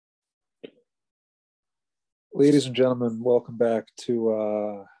Ladies and gentlemen, welcome back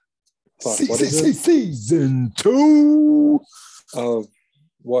to what is it? Season 2 of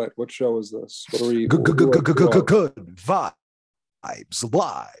what? What show is this? What are we? Good vibes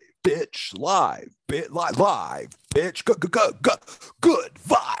live, bitch. Live, bitch. Good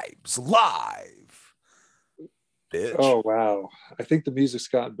vibes live, bitch. Oh wow! I think the music's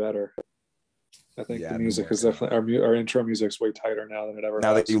gotten better. I think the music is definitely our intro music's way tighter now than it ever.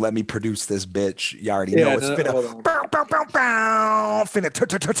 Now that you let me produce this, bitch, you already know it's finna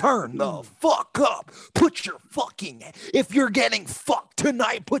turn the fuck up. Put your fucking, if you're getting fucked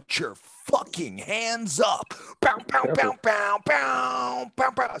tonight, put your fucking hands up.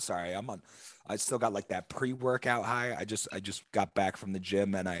 Sorry, I still got like that pre-workout high. I just got back from the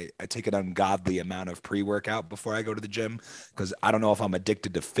gym, and I take an ungodly amount of pre-workout before I go to the gym because I don't know if I'm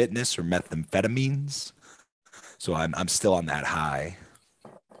addicted to fitness or methamphetamines. So I'm still on that high.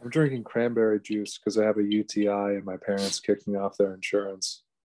 I'm drinking cranberry juice because I have a UTI and my parents kicked me off their insurance.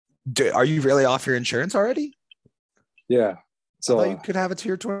 Are you really off your insurance already? Yeah. So I thought you could have it to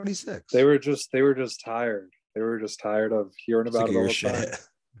your 26. They were just tired. They were just tired of hearing about it all the time.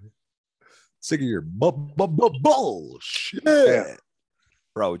 Sick of your bullshit. Yeah.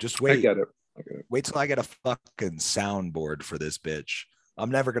 Bro, just wait. I get it. Wait till I get a fucking soundboard for this bitch.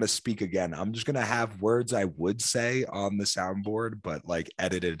 I'm never going to speak again. I'm just going to have words I would say on the soundboard, but like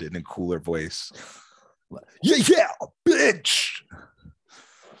edited in a cooler voice. Yeah, bitch.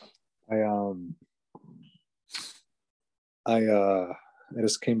 I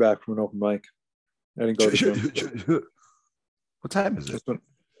just came back from an open mic. I didn't go to the gym. What time is it?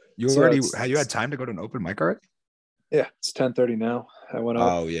 You had time to go to an open mic already? Yeah, it's 10:30 now. I went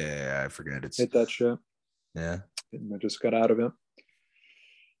up. Oh yeah, I forget. Hit that shit. Yeah. And I just got out of it.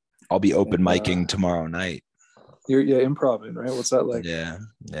 I'll be open micing tomorrow night. You're improv-ing, right? What's that like? Yeah.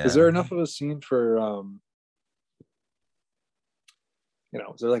 Is there enough of a scene for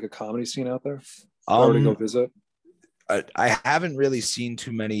is there like a comedy scene out there? To go visit? I haven't really seen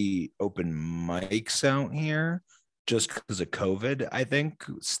too many open mics out here just because of COVID, I think,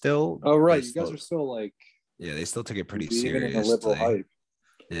 still. Oh, right. You guys are still like... Yeah, they still take it pretty seriously. Even in the liberal hype.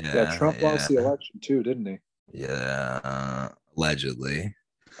 Yeah, Trump lost the election too, didn't he? Yeah, allegedly.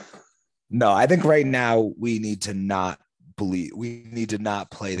 No, I think right now we need to not play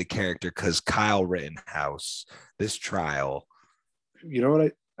the character because Kyle Rittenhouse, this trial. You know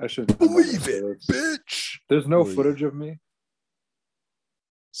what? I should believe it, bitch. There's no footage of me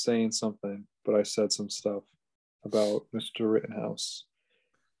saying something, but I said some stuff about Mr. Rittenhouse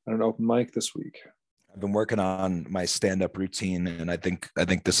at an open mic this week. I've been working on my stand-up routine, and I think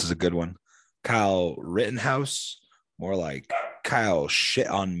this is a good one. Kyle Rittenhouse, more like Kyle shit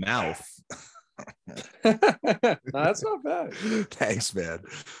on mouth. No, that's not bad. Thanks, man.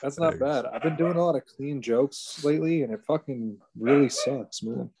 That's not bad. I've been doing a lot of clean jokes lately, and it fucking really sucks,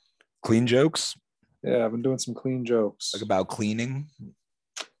 man. Clean jokes? Yeah, I've been doing some clean jokes. Like about cleaning?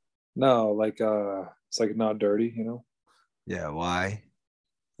 No, like it's like not dirty, you know? Yeah, why?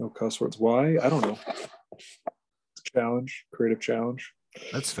 No cuss words. Why? I don't know. It's a challenge, creative challenge.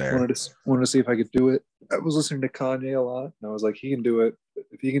 That's fair. Wanted to see if I could do it. I was listening to Kanye a lot, and I was like, he can do it.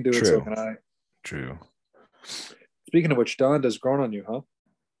 If he can do it, so can I. True. Speaking of which, Donda's grown on you, huh?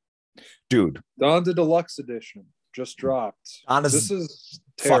 Dude. Donda Deluxe Edition just dropped. This is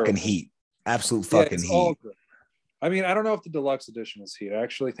fucking heat. Absolute fucking heat. All good. I mean, I don't know if the Deluxe Edition is heat. I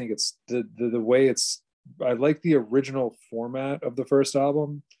actually think it's the way it's... I like the original format of the first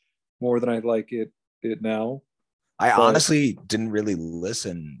album more than I like it now. I honestly didn't really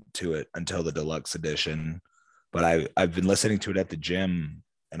listen to it until the Deluxe Edition, but I've been listening to it at the gym,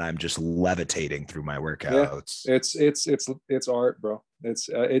 and I'm just levitating through my workouts. Yeah, it's art, bro.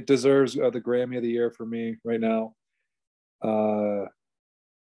 It deserves the Grammy of the Year for me right now. But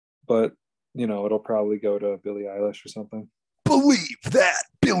it'll probably go to Billie Eilish or something. Believe that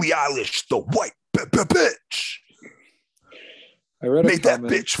Billie Eilish, the white bitch. I read made that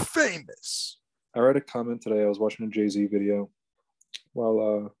bitch famous. I read a comment today. I was watching a Jay-Z video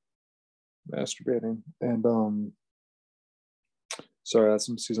while masturbating, and sorry, that's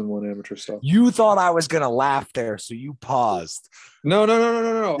some season 1 amateur stuff. You thought I was gonna laugh there, so you paused. No.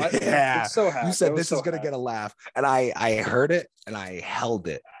 Yeah, so happy. You said this is gonna get a laugh, and I heard it and I held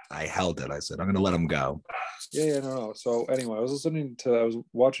it. I said I'm gonna let him go. Yeah, no. So anyway, I was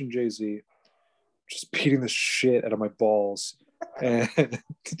watching Jay-Z, just beating the shit out of my balls. And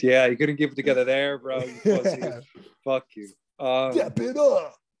yeah, you couldn't keep it together there, bro. You pussy. Fuck you. Step it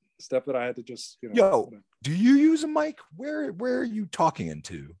up. Step that I had to just, Yo, do you use a mic? Where are you talking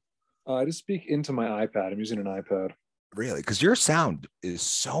into? I just speak into my iPad. I'm using an iPad. Really? Because your sound is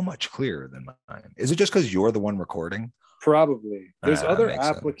so much clearer than mine. Is it just because you're the one recording? Probably. There's other Makes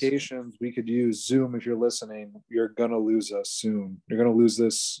applications we could use. Zoom, if you're listening, you're gonna lose us soon. You're gonna lose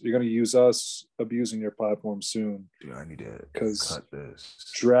this. You're gonna use us abusing your platform soon. Dude, I need to Because cut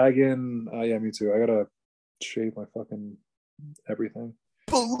this. Dragon. Yeah, me too. I gotta shave my fucking everything.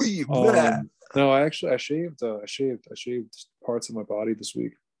 Believe that. No, I shaved. I shaved parts of my body this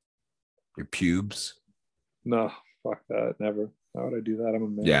week. Your pubes? No, fuck that. Never. Why would I do that? I'm a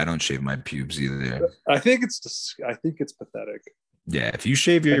man. Yeah, I don't shave my pubes either. I think it's pathetic. Yeah, if you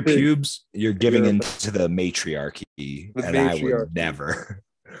shave your pubes, you're giving into the matriarchy, I would never.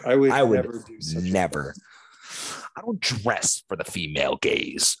 I would never do such never. I don't dress for the female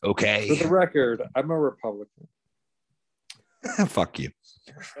gaze. Okay. For the record, I'm a Republican. Fuck you.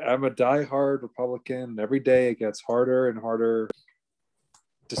 I'm a diehard Republican. Every day it gets harder and harder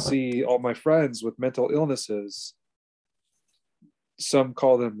to see all my friends with mental illnesses. Some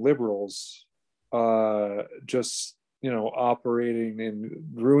call them liberals, just operating and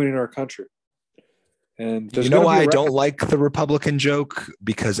ruining our country. And you know why I don't like the Republican joke?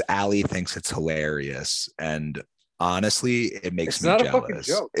 Because Allie thinks it's hilarious, and honestly, it makes me jealous. It's not a fucking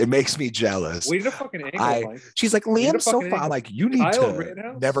joke. It makes me jealous. We need a fucking angle, Mike. She's like, Liam's so far. Like, you need Kyle to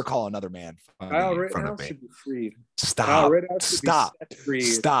Rittenhouse? Never call another man funny Kyle in front of Rittenhouse me. should be freed. Stop. Stop.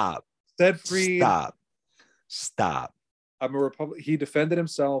 Stop. Set free. Stop. I'm a Republican. He defended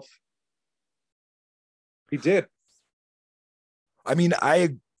himself. He did. I mean,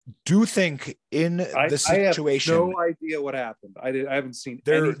 I do think in the situation, I have no idea what happened. I haven't seen.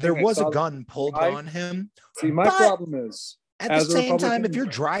 There was a gun pulled on him. See, my problem is at the same time, if you're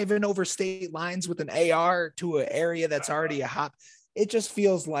driving over state lines with an AR to an area that's already a hop, it just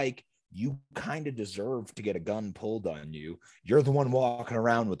feels like you kind of deserve to get a gun pulled on you. You're the one walking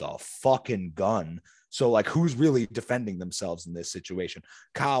around with a fucking gun. So, like, who's really defending themselves in this situation?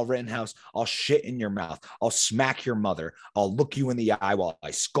 Kyle Rittenhouse, I'll shit in your mouth. I'll smack your mother. I'll look you in the eye while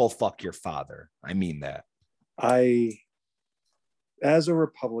I skull fuck your father. I mean that. As a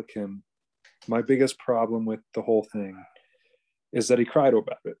Republican, my biggest problem with the whole thing is that he cried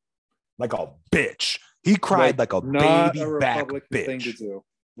about it. Like a bitch. He cried like a baby back bitch. Thing to do.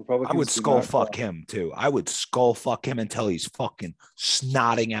 I would skull fuck him too. I would skull fuck him until he's fucking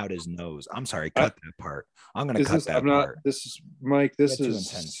snotting out his nose. I'm sorry, cut that part. I'm gonna cut that part. This is Mike. This is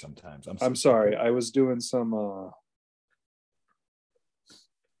intense sometimes. I'm sorry. I was doing some.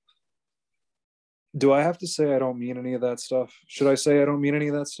 Do I have to say I don't mean any of that stuff? Should I say I don't mean any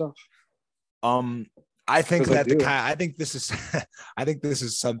of that stuff? I think that I think this is I think this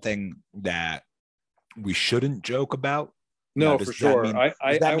is something that we shouldn't joke about. No, for sure.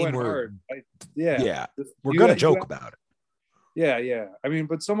 I went hard. Yeah. We're gonna joke about it. Yeah. I mean,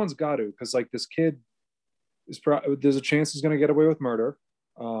 but someone's got to, because like this kid is there's a chance he's gonna get away with murder.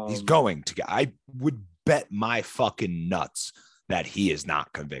 He's going to get. I would bet my fucking nuts that he is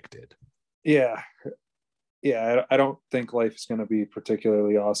not convicted. Yeah. I don't think life is gonna be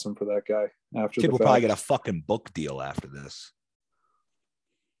particularly awesome for that guy after. Kid will probably get a fucking book deal after this.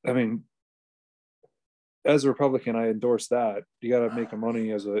 I mean, as a Republican, I endorse that. You got to make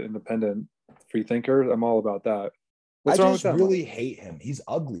money as an independent free thinker. I'm all about that. What's wrong with that? I really hate him. He's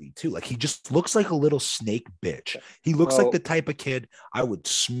ugly too. Like, he just looks like a little snake bitch. He looks like the type of kid I would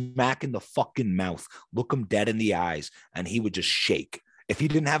smack in the fucking mouth, look him dead in the eyes, and he would just shake. If he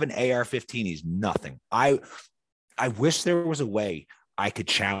didn't have an AR-15, he's nothing. I wish there was a way I could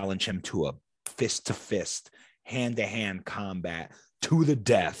challenge him to a fist-to-fist, hand-to-hand combat to the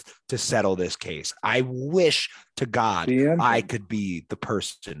death to settle this case. I wish to God I could be the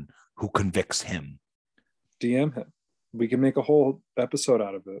person who convicts him. DM him. We can make a whole episode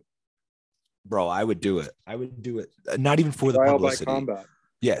out of it. Bro, I would do it. Not even for trial the publicity. By combat.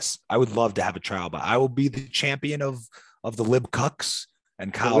 Yes, I would love to have a trial, but I will be the champion of the lib cucks,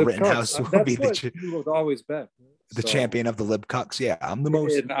 and Kyle Rittenhouse will be you've always been the champion of the lib cucks. Yeah, I'm the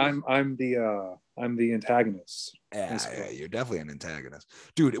most. And I'm the antagonist. Yeah, you're definitely an antagonist,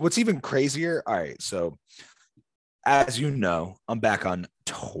 dude. What's even crazier? All right, so as you know, I'm back on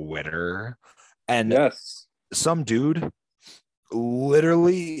Twitter, and some dude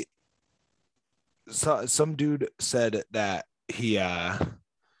literally, some dude said that he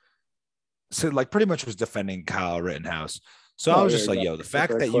said, like, pretty much was defending Kyle Rittenhouse. So I was just like, yo, the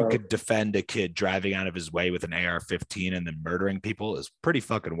fact that you could defend a kid driving out of his way with an AR-15 and then murdering people is pretty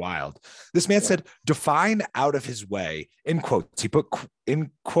fucking wild. This man said, define out of his way, in quotes. He put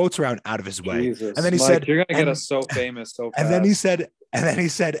in quotes around out of his way. Jesus. And then he said, you're going to get us so famous so fast. And then he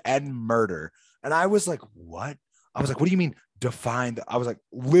said, and murder. And I was like, what? I was like, what do you mean I was like,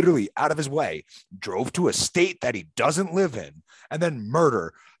 literally out of his way, drove to a state that he doesn't live in, and then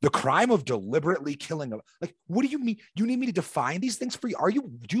murder. The crime of deliberately killing. Like, what do you mean? You need me to define these things for you?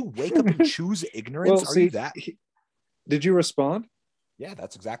 Do you wake up and choose ignorance? Well, Are you that? Did you respond? Yeah,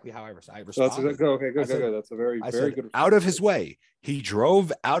 that's exactly how I responded. Okay, good. That's a very good response. Out of his way. He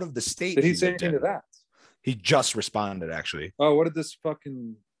drove out of the state. Did he say anything to that? He just responded, actually. Oh, what did this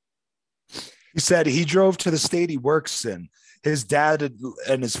fucking... He said he drove to the state he works in. His dad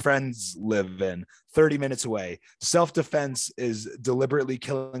and his friends live in 30 minutes away. Self-defense is deliberately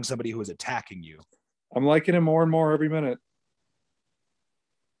killing somebody who is attacking you. I'm liking him more and more every minute.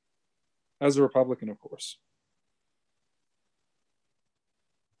 As a Republican, of course.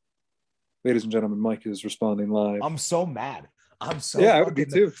 Ladies and gentlemen, Mike is responding live. I'm so mad. I would be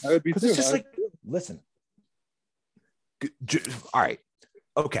too. I would be too. It's just like, listen. All right.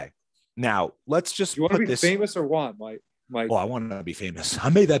 Okay. Now let's just. You want to be famous or what, Mike? Oh, I want to be famous. I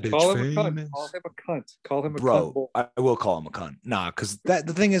made that bitch famous. Call him a cunt. Call him a bro. Cunt. I will call him a cunt. Nah, because the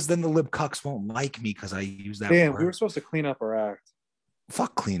thing is, then the lib cucks won't like me because I use that. Damn, word. we were supposed to clean up our act.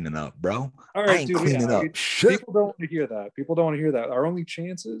 Fuck cleaning up, bro. All right, I ain't cleaning up. Shit. People don't want to hear that. Our only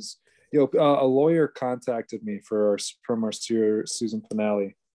chances. A lawyer contacted me from our season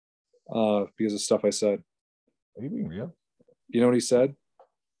finale because of stuff I said. Are you being real? You know what he said?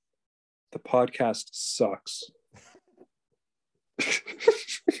 The podcast sucks.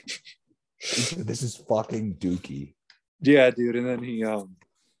 This is fucking dookie. Yeah, dude. And then he left.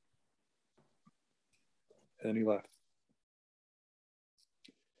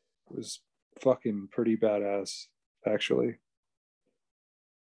 It was fucking pretty badass, actually.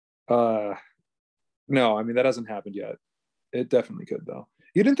 No, I mean, that hasn't happened yet. It definitely could, though.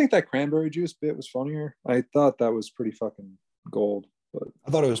 You didn't think that cranberry juice bit was funnier? I thought that was pretty fucking gold. But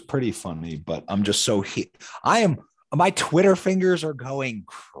I thought it was pretty funny, but I'm just so my Twitter fingers are going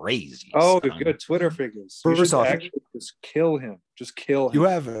crazy. Oh, good Twitter fingers. First off, just kill him. Just kill him. You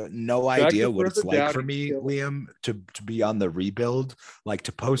have no idea what it's like for me, Liam, to be on the rebuild, like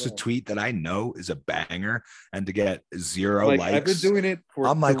to post a tweet that I know is a banger and to get 0 likes. I've been doing it for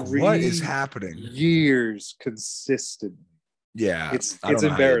I'm like, what is happening? Years consistently. Yeah, it's embarrassing.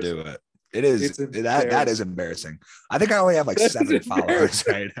 How to do it. It is that is embarrassing. I think I only have like 7 followers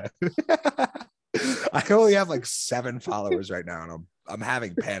right now. I only have like 7 followers right now, and I'm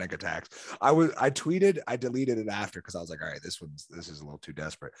having panic attacks. I tweeted, I deleted it after because I was like, all right, this is a little too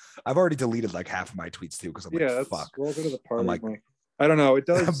desperate. I've already deleted like half of my tweets too because I'm like, fuck. Welcome to the party. I'm like, I don't know. It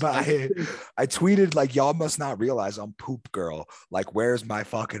does. But I tweeted like, y'all must not realize I'm poop girl. Like, where's my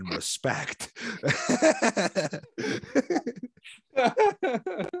fucking respect?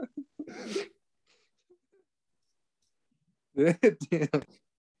 Damn.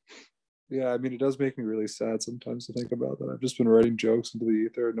 Yeah, I mean, it does make me really sad sometimes to think about that. I've just been writing jokes into the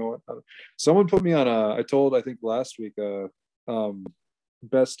ether. Someone put me on I think last week,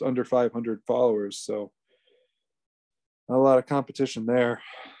 best under 500 followers. So not a lot of competition there,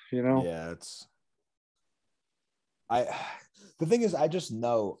 you know? Yeah, the thing is, I just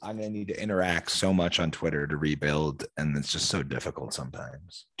know I'm going to need to interact so much on Twitter to rebuild. And it's just so difficult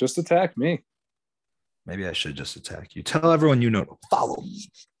sometimes. Just attack me. Maybe I should just attack you. Tell everyone you know to follow me.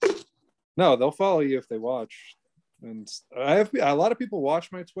 No, they'll follow you if they watch. And I have a lot of people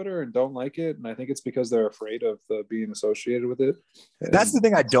watch my Twitter and don't like it, and I think it's because they're afraid of being associated with it. And that's the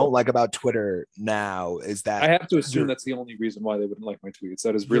thing I don't like about Twitter now is that I have to assume that's the only reason why they wouldn't like my tweets.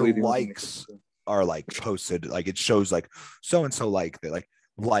 That is really the likes are like posted, like it shows like so and so like that,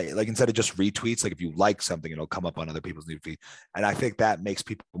 like instead of just retweets, like if you like something, it'll come up on other people's newsfeed, and I think that makes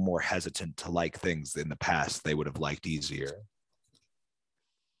people more hesitant to like things in the past they would have liked easier.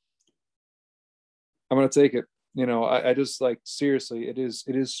 I'm gonna take it. You know, I just like seriously, it is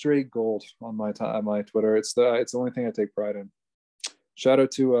straight gold on my Twitter. It's the only thing I take pride in. Shout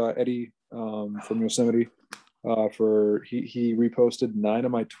out to Eddie from Yosemite for he reposted 9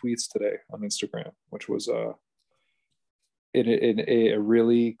 of my tweets today on Instagram, which was a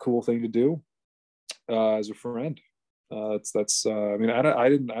really cool thing to do as a friend. That's I mean, I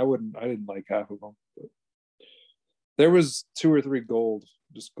didn't like half of them, but there was 2 or 3 gold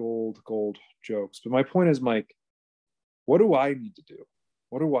jokes. But my point is, Mike, what do I need to do?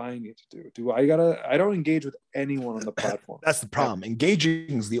 What do I need to do? I don't engage with anyone on the platform. That's the problem.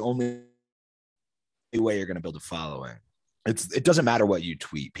 Engaging is the only way you're going to build a following. It doesn't matter what you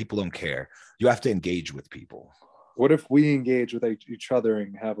tweet. People don't care. You have to engage with people. What if we engage with each other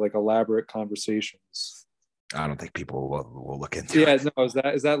and have like elaborate conversations? I don't think people will look into it. Yeah, no,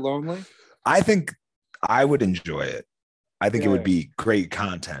 is that lonely? I think I would enjoy it. I think it would be great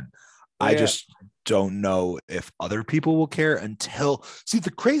content. I just don't know if other people will care until see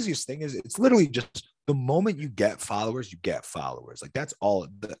the craziest thing is it's literally just the moment you get followers, you get followers. Like that's all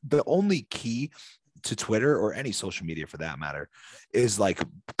the only key to Twitter or any social media for that matter is like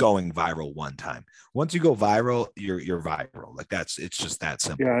going viral one time. Once you go viral, you're viral. Like it's just that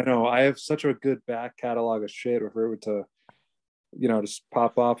simple. Yeah, I know. I have such a good back catalog of shit. If it were to, just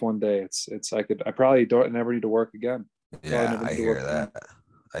pop off one day, I probably don't never need to work again. Yeah, I hear that.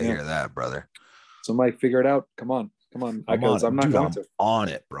 I hear that, brother. So Mike, figure it out. Come on. Because I'm not going to. On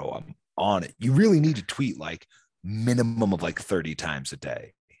it, bro. I'm on it. You really need to tweet like minimum of like 30 times a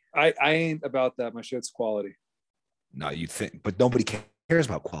day. I ain't about that. My shit's quality. No, you think, but nobody cares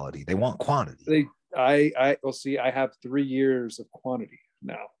about quality. They want quantity. Well, see, I have 3 years of quantity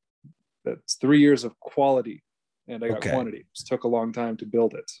now. That's 3 years of quality, and I got quantity. It just took a long time to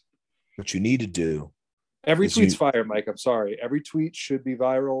build it. What you need to do. Every tweet's fire, Mike. I'm sorry. Every tweet should be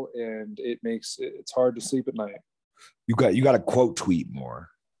viral, and it's hard to sleep at night. You got to quote tweet more.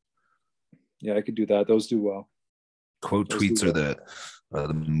 Yeah, I could do that. Those do well. Quote tweets are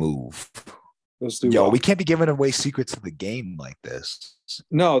the move. Those do well. We can't be giving away secrets of the game like this.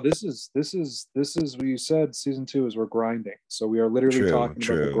 No, this is what you said. Season 2 is we're grinding. So we are literally talking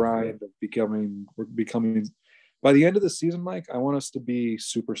about the grind of becoming. We're becoming. By the end of the season, Mike, I want us to be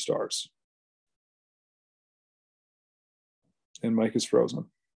superstars. And Mike is frozen.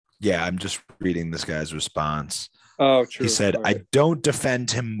 Yeah, I'm just reading this guy's response. Oh, true. He said, right. I don't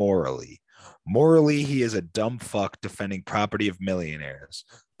defend him morally. Morally, he is a dumb fuck defending property of millionaires.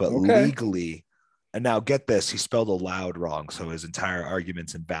 But legally, and now get this, he spelled aloud wrong, so his entire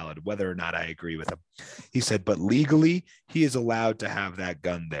argument's invalid, whether or not I agree with him. He said, but legally, he is allowed to have that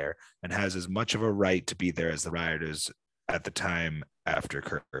gun there and has as much of a right to be there as the rioters at the time after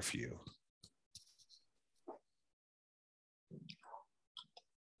curfew.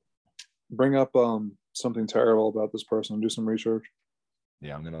 Bring up something terrible about this person. Do some research.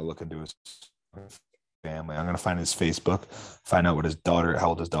 Yeah, I'm gonna look into his family. I'm gonna find his Facebook, find out how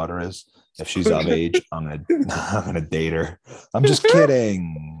old his daughter is. If she's of age, I'm gonna date her. I'm just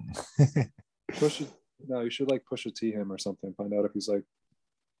kidding. You should like push a T him or something. Find out if he's like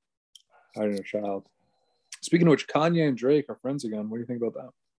hiding a child. Speaking of which, Kanye and Drake are friends again. What do you think about that?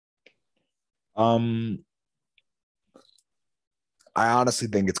 I honestly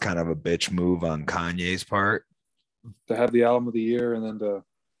think it's kind of a bitch move on Kanye's part. To have the album of the year and then to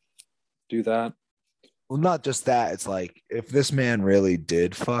do that. Well, not just that. It's like, if this man really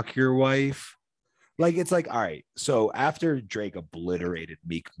did fuck your wife, like, it's like, all right. So after Drake obliterated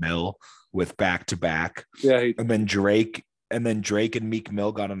Meek Mill with Back to Back, and then Drake and Meek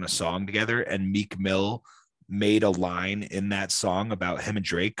Mill got on a song together, and Meek Mill made a line in that song about him and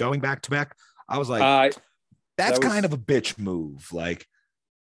Drake going back to back. I was like, that's kind of a bitch move. Like,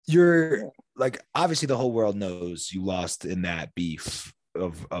 you're like, obviously the whole world knows you lost in that beef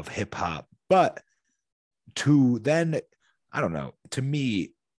of hip hop, but to then, I don't know, to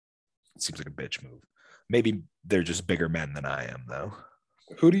me, it seems like a bitch move. Maybe they're just bigger men than I am, though.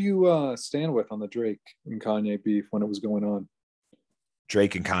 Who do you stand with on the Drake and Kanye beef when it was going on?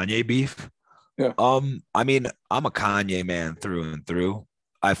 Drake and Kanye beef? Yeah. I mean, I'm a Kanye man through and through.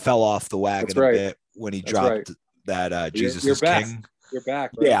 I fell off the wagon a bit when he dropped that Jesus is King. You're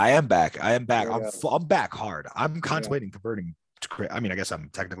back, right? Yeah, I am back. I'm back hard. I'm contemplating converting to. I mean, I guess I'm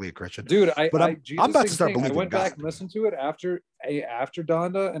technically a Christian, dude. I'm about to start believing. I went back and listened to it after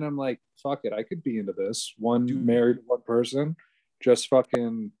Donda, and I'm like, fuck it, I could be into this. Married one person, just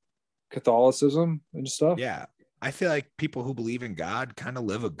fucking Catholicism and stuff. Yeah, I feel like people who believe in God kind of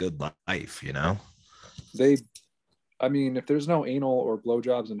live a good life, you know. I mean, if there's no anal or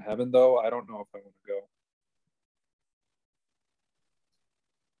blowjobs in heaven, though, I don't know if I want to go.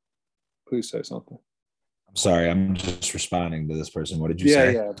 Please say something. I'm sorry, I'm just responding to this person. What did you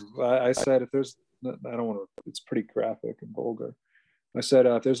say? Yeah. I said if there's, I don't want to. It's pretty graphic and vulgar. I said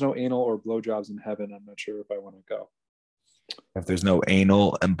if there's no anal or blowjobs in heaven, I'm not sure if I want to go. If there's no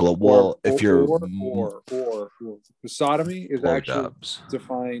anal and sodomy is actually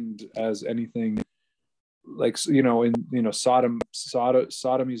defined as anything. Like, sodomy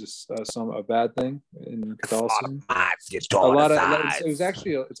is a bad thing in Catholicism. It was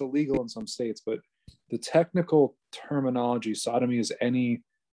actually it's illegal in some states, but the technical terminology, sodomy is any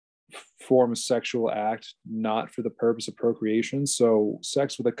form of sexual act not for the purpose of procreation. So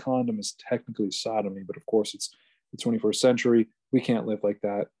sex with a condom is technically sodomy, but of course it's the 21st century. We can't live like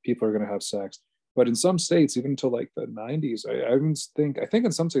that. People are going to have sex. But in some states, even until like the 90s, I think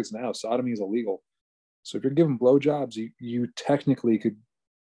in some states now, sodomy is illegal. So if you're giving blowjobs, you technically could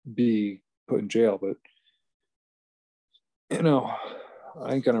be put in jail, but I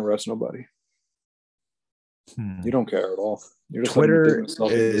ain't gonna arrest nobody. You don't care at all. You're just Twitter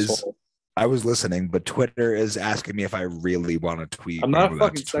is. I was listening, but Twitter is asking me if I really want to tweet. I'm not a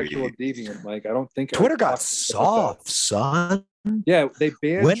fucking sexual deviant, Mike. I don't think Twitter got soft, son. Yeah, they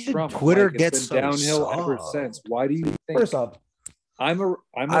banned when Trump. Did Twitter Mike. get it's so been downhill soft? ever since. Why do you think? First off,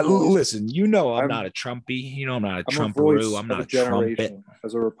 listen. You know I'm not a Trumpy. You know I'm not a Trumperoo. I'm not a trumpet.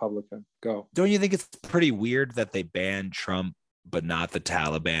 As a Republican, go. Don't you think it's pretty weird that they banned Trump but not the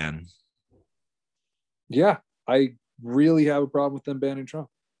Taliban? Yeah, I really have a problem with them banning Trump.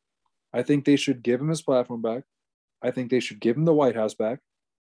 I think they should give him his platform back. I think they should give him the White House back.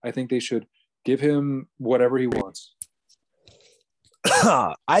 I think they should give him whatever he wants.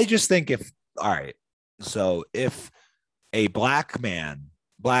 I just think so if a black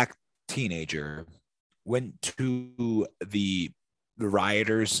teenager went to the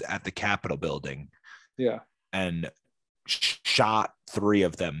rioters at the Capitol building, and shot 3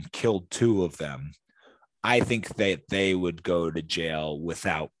 of them, killed 2 of them, I think that they would go to jail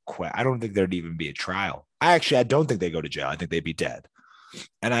without I don't think there'd even be a trial. I don't think they go to jail. I think they'd be dead.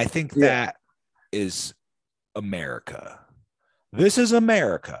 And I think that is America. This is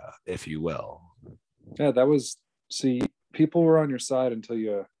America, if you will. Yeah, people were on your side until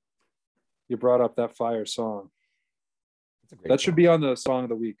you brought up that fire song. That should be on the song of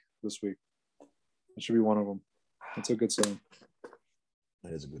the week this week. That should be one of them. That's a good song.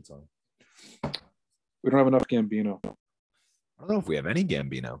 That is a good song. We don't have enough Gambino. I don't know if we have any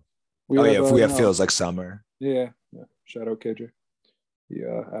Gambino. If we have Feels Like Summer. Yeah. Shout out KJ. He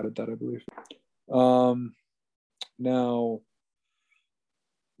added that, I believe. Now,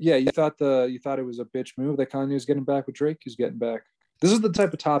 you thought it was a bitch move that Kanye was getting back with Drake. He's getting back. This is the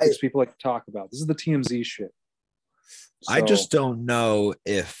type of topics people like to talk about. This is the TMZ shit. So, I just don't know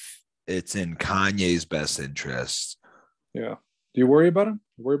if it's in Kanye's best interest. Yeah. Do you worry about him?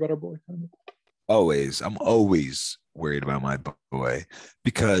 You worry about our boy Kanye? I'm always worried about my boy,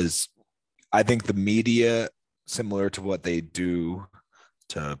 because I think the media, similar to what they do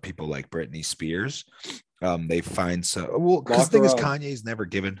to people like Britney Spears, they find because the thing is, Kanye's never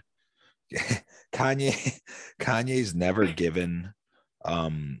given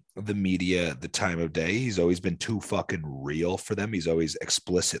the media the time of day. He's always been too fucking real for them. He's always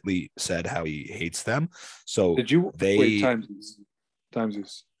explicitly said how he hates them. So did you Timesies.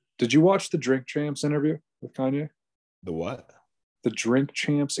 Did you watch the Drink Champs interview with Kanye? The what? The Drink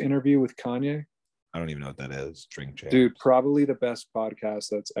Champs interview with Kanye. I don't even know what that is. Drink Champs. Dude, probably the best podcast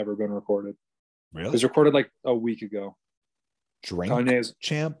that's ever been recorded. Really? It was recorded like a week ago. Kanye's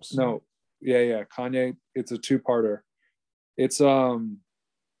Champs? No. Yeah. Kanye, it's a 2-parter. It's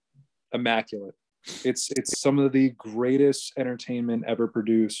immaculate. It's some of the greatest entertainment ever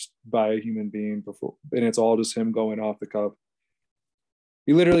produced by a human being before, and it's all just him going off the cuff.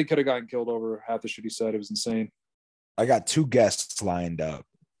 He literally could have gotten killed over half the shit he said. It was insane. I got 2 guests lined up.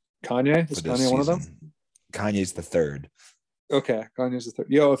 Kanye? Is Kanye one of them? Kanye's the 3rd. Okay, Kanye's the 3rd.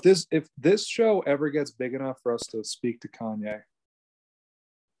 Yo, if this show ever gets big enough for us to speak to Kanye,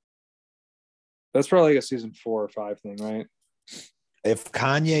 that's probably like a season 4 or 5 thing, right? If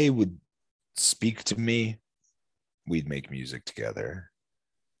Kanye would speak to me, we'd make music together.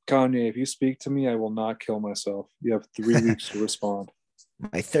 Kanye, if you speak to me, I will not kill myself. You have 3 weeks to respond.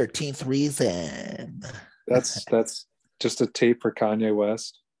 My 13th reason. That's just a tape for Kanye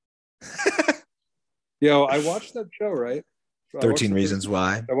West. Yo, I watched that show, right? 13 Reasons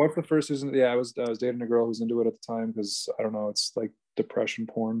Why. I watched the first season. Yeah, I was dating a girl who was into it at the time because I don't know, it's like depression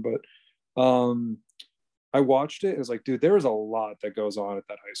porn, but I watched it. It was like, dude, there is a lot that goes on at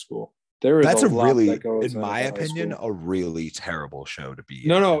that high school. That's a really, in my opinion, a really terrible show to be.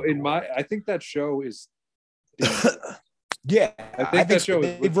 No, I think that show is. Yeah, I think that show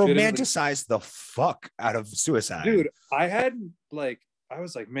they romanticized the fuck out of suicide. Dude, I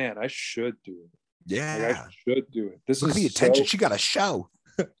was like, man, I should do it. Yeah, I should do it. This Look is the attention. She got a show.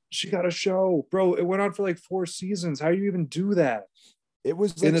 She got a show, bro. It went on for like 4 seasons. How do you even do that? It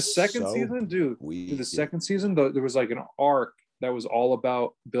was like in the second season, dude. In the second season, there was like an arc that was all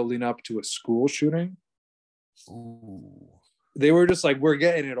about building up to a school shooting. Ooh. They were just like, we're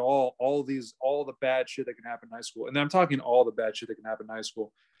getting it all the bad shit that can happen in high school. And I'm talking all the bad shit that can happen in high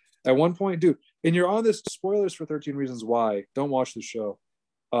school. At one point, dude, and you're on this spoilers for 13 Reasons Why. Don't watch the show.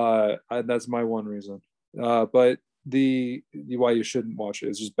 That's my one reason. But why you shouldn't watch it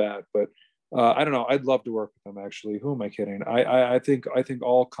is just bad. But I don't know. I'd love to work with them. Actually, who am I kidding? I think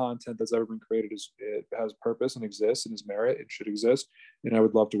all content that's ever been created it has purpose and exists and is merit. It should exist, and I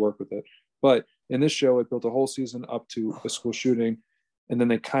would love to work with it. But in this show, it built a whole season up to a school shooting, and then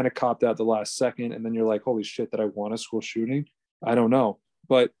they kind of copped out the last second, and then you're like, holy shit, that I want a school shooting? I don't know,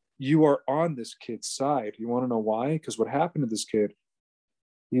 but you are on this kid's side. You want to know why? Because what happened to this kid,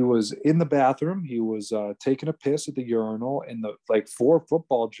 he was in the bathroom. He was taking a piss at the urinal, and the like 4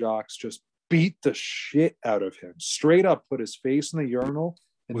 football jocks just beat the shit out of him. Straight up, put his face in the urinal.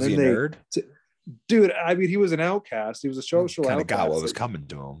 And Was then he a nerd? Dude, I mean, he was an outcast. He was a social Kind of outcast. got what was coming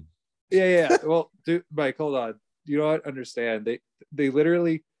to him. Yeah. Well, dude, Mike, hold on. You know what? Understand? They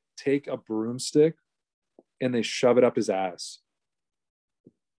literally take a broomstick and they shove it up his ass.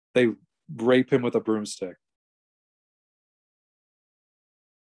 They rape him with a broomstick.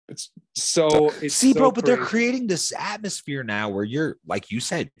 It's so bro, but crazy. they're creating this atmosphere now where you're, like you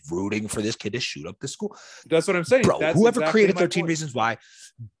said, rooting for this kid to shoot up the school. That's what I'm saying. Bro, That's whoever exactly created my 13 point. Reasons Why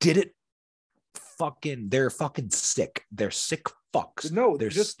did it they're fucking sick. They're sick fucks. No, they're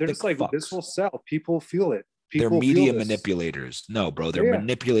just like fucks. this will sell. People feel it. People they're media feel manipulators. No, bro, they're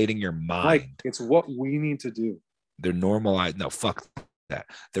manipulating your mind. Like, it's what we need to do. They're normalizing. No, fuck that.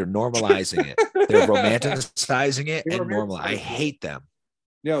 They're normalizing it. They're romanticizing it and normal. I hate them.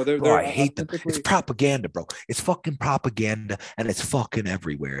 No, I hate them. It's propaganda, bro. It's fucking propaganda, and it's fucking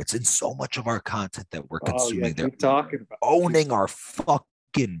everywhere. It's in so much of our content that we're consuming. They're talking about owning our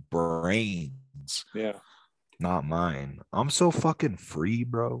fucking brains. Yeah, not mine. I'm so fucking free,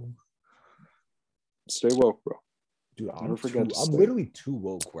 bro. Stay woke, bro. Dude, I'm literally too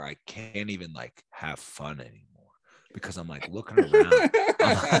woke where I can't even like have fun anymore because I'm like looking around.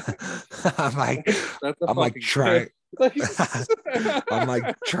 I'm like trying. I'm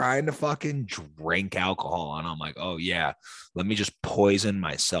like trying to fucking drink alcohol, and I'm like, oh yeah, let me just poison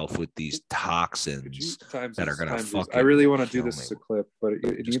myself with these toxins that are gonna fucking. I really want to do this as a clip, but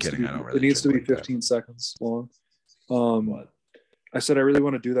it needs to be 15 seconds long. What? I said I really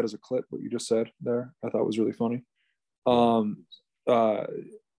want to do that as a clip. What you just said there, I thought was really funny.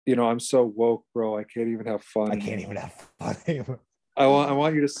 You know, I'm so woke, bro. I can't even have fun. I can't even have fun anymore. I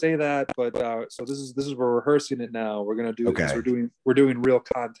want you to say that, but so this is we're rehearsing it now. We're gonna do it because we're doing real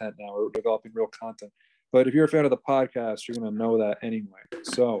content now. We're developing real content. But if you're a fan of the podcast, you're gonna know that anyway.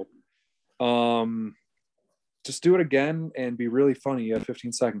 So, just do it again and be really funny. You have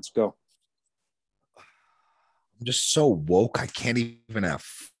 15 seconds. Go. I'm just so woke. I can't even have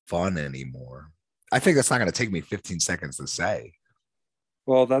fun anymore. I think that's not gonna take me 15 seconds to say.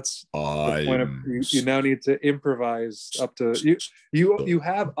 Well, that's the point of you now need to improvise up to you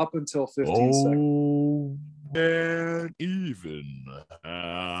have up until 15 seconds. Can't even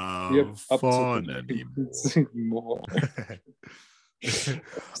have fun anymore.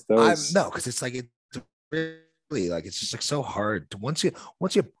 No, because it's like it's really like it's just like so hard to once you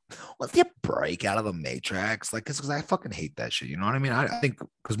break out of the matrix, like because I fucking hate that shit. You know what I mean? I think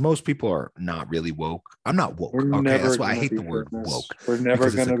because most people are not really woke. I'm not woke. Okay, that's why I hate the word woke. We're never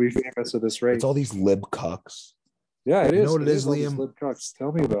gonna be famous at this rate. It's all these lib cucks. Yeah, it is. You know what it is, Liam? Lib cucks.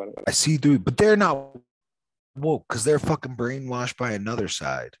 Tell me about it. I see, dude, but they're not woke because they're fucking brainwashed by another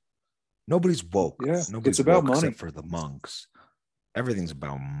side. Nobody's woke. Yeah, nobody's it's about woke money. except for the monks. Everything's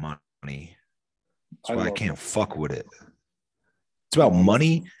about money. That's why I can't fuck with it. It's about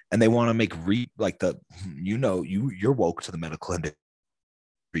money, and they want to make you're woke to the medical industry.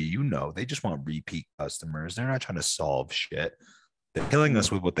 You know, they just want repeat customers. They're not trying to solve shit. They're killing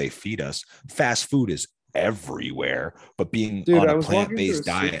us with what they feed us. Fast food is everywhere, but being on a plant-based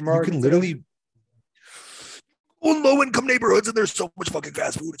diet, you can literally low-income neighborhoods, and there's so much fucking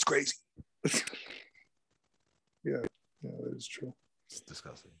fast food. It's crazy. Yeah, that is true. It's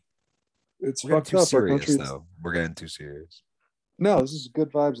disgusting. It's We're fucked up. Serious, though. We're getting too serious. No, this is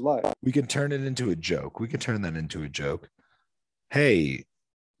Good Vibes Live. We can turn it into a joke. We can turn that into a joke. Hey.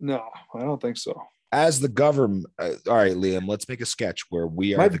 No, I don't think so. As the government, all right, Liam, let's make a sketch where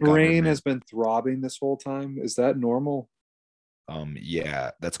we are. My brain has been throbbing this whole time. Is that normal? Yeah,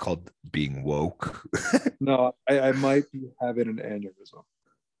 that's called being woke. No, I might be having an aneurysm.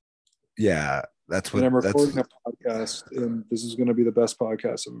 Yeah, that's what. And I'm recording a podcast, and this is going to be the best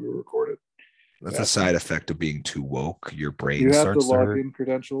podcast I've ever recorded. That's a side effect of being too woke. Your brain you starts to have the login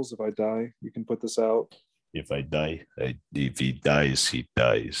credentials. If I die, you can put this out. If I die, if he dies, he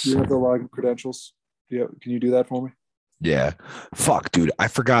dies. You have the login credentials. Yeah, can you do that for me? Yeah. Fuck, dude. I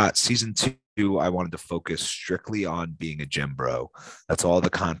forgot season 2. I wanted to focus strictly on being a gym bro. That's all the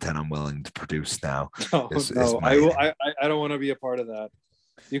content I'm willing to produce now. No, I don't want to be a part of that.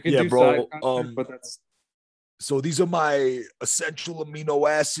 You can do bro. Side content, but that's. So these are my essential amino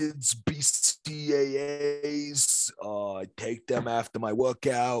acids, BCAAs. I take them after my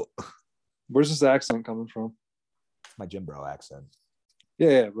workout. Where's this accent coming from? My gym bro accent.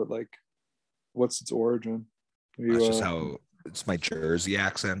 Yeah, but like, what's its origin? That's just how it's my Jersey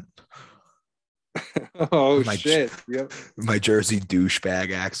accent. Oh My shit! Yep, my Jersey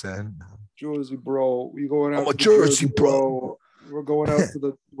douchebag accent. Jersey bro, we going out I'm a to the Jersey Jersey bro. We're going out to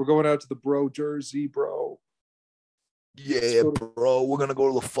the bro Jersey bro. Let's Yeah, go to bro. We're gonna go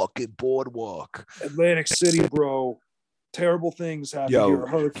to the fucking boardwalk. Atlantic City, bro. Terrible things happen here. Yo, A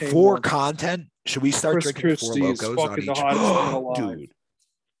hurricane for once. content, should we start Chris drinking Four Christie is Locos on fucking the each? hottest man alive. Dude,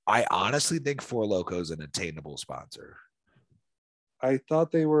 I honestly think Four Locos an attainable sponsor. I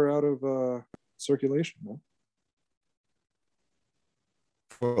thought they were out of circulation. No?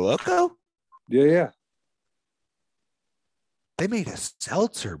 Four Loco? Yeah. They made a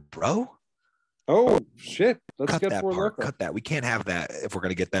seltzer, bro. Oh shit! Let's Cut get that Four part. Loko. Cut that. We can't have that if we're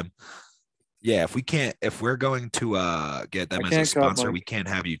gonna get them. Yeah, if we're going to get them as a sponsor, we can't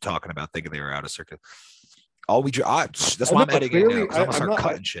have you talking about thinking they were out of circuit. All we that's why I'm heading in now because I'm gonna start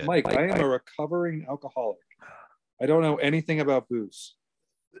cutting shit. Mike, I am a recovering alcoholic. I don't know anything about booze.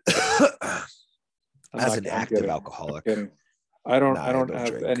 As an active alcoholic, I don't have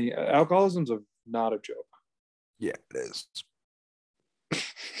drink. Any. Alcoholism's not a joke. Yeah, it is.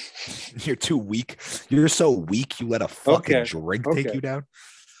 You're too weak. You're so weak. You let a fucking drink take you down.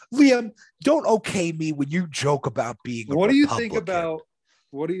 Liam, don't okay me when you joke about being a What do you Republican.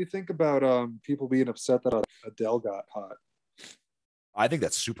 think about people being upset that Adele got hot? I think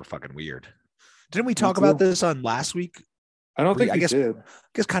that's super fucking weird. Didn't we talk about this on last week? I don't think we did. I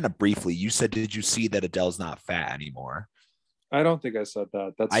guess kind of briefly. You said, did you see that Adele's not fat anymore? I don't think I said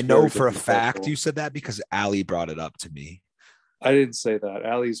that. I know for a fact you said that because Allie brought it up to me. I didn't say that.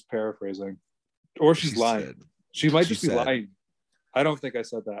 Allie's paraphrasing. Or she's lying. She might just be lying. I don't think I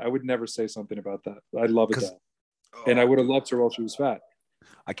said that. I would never say something about that. I love Adele. And I would have loved her while she was fat.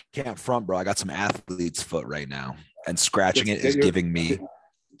 I can't front, bro. I got some athlete's foot right now. And scratching it is giving me...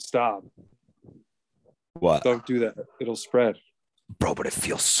 Stop. What? Don't do that. It'll spread. Bro, but it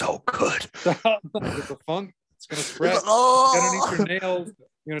feels so good. It's a funk. It's going to spread. Oh! You're going to eat your nails.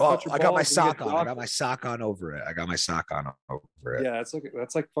 You're going to touch your balls. I got my sock on. I got my sock on over it. Yeah,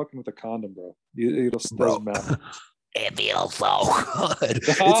 that's like fucking with a condom, bro. It'll doesn't matter. It feels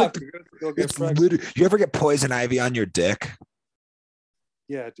so good. It's literally. You ever get poison ivy on your dick?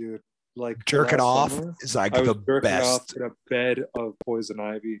 Yeah, dude. Like jerking off is like the best. Off in a bed of poison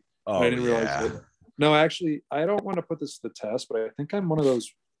ivy. Oh, I didn't realize it. No, actually, I don't want to put this to the test, but I think I'm one of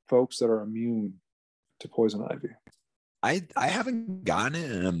those folks that are immune to poison ivy. I haven't gotten it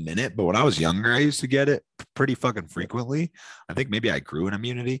in a minute, but when I was younger, I used to get it pretty fucking frequently. I think maybe I grew an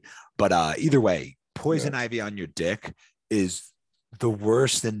immunity, but either way, poison ivy on your dick is the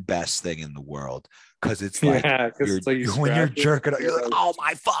worst and best thing in the world because it's like, when you're jerking, you're like, oh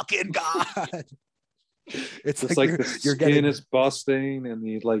my fucking god. It's like the skin is busting and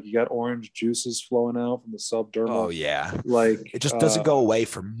you got orange juices flowing out from the subdermal. Oh yeah, like it just doesn't go away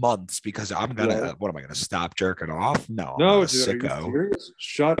for months because I'm gonna. What am I gonna stop jerking off? No, dude, sicko. Are you serious?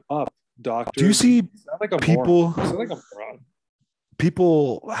 Shut up, doctor. Do you see like a people? Sound like a fraud.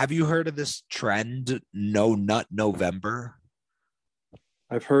 People, have you heard of this trend? No Nut November.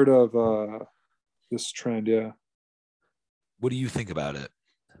 I've heard of this trend. Yeah. What do you think about it?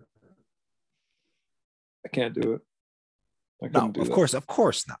 I can't do it. Of course not.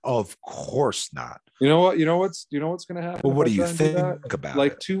 Of course not. You know what? You know what's gonna happen? Well, what do you think about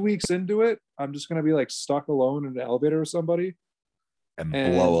like it? 2 weeks into it, I'm just gonna be like stuck alone in an elevator with somebody and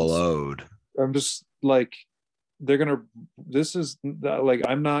blow a load. I'm just like, I'm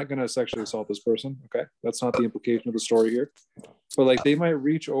not gonna sexually assault this person. Okay, that's not the implication of the story here. But like, they might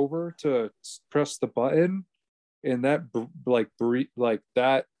reach over to press the button, and that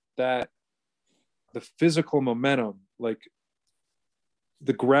the physical momentum, like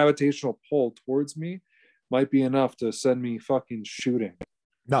the gravitational pull towards me, might be enough to send me fucking shooting.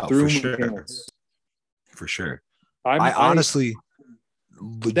 No, for sure. For sure. I honestly,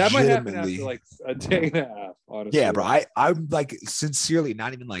 that might happen after like a day and a half. Honestly, yeah, bro. I'm like sincerely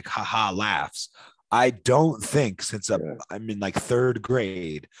not even like haha laughs. I don't think since I'm in like third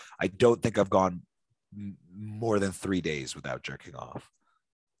grade, I don't think I've gone more than 3 days without jerking off.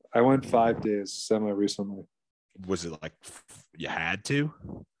 I went 5 days semi-recently. Was it like you had to?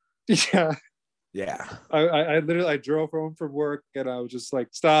 Yeah. Yeah. I literally drove home from work and I was just like,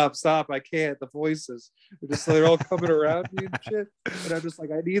 stop, I can't. The voices, they're all coming around me and shit. And I'm just like,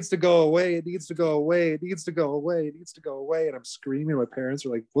 it needs to go away. It needs to go away. It needs to go away. It needs to go away. And I'm screaming. My parents are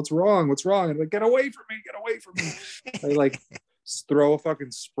like, what's wrong? And I'm like, get away from me. Get away from me. I like throw a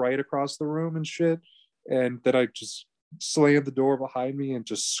fucking Sprite across the room and shit. And then I just slam the door behind me and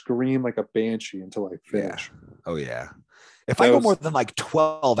just scream like a banshee until I finish. Yeah. Oh yeah. If I go more than like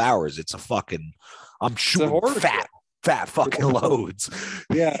 12 hours, it's a fucking, I'm shooting fat. fat fucking loads.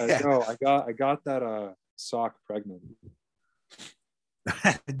 Yeah, no, I got that sock pregnant.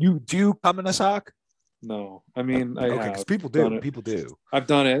 Do you come in a sock? No, I mean I Okay, have because people done do. it. People do. I've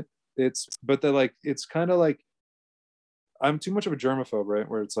done it. But they're like, it's kind of like I'm too much of a germaphobe, right?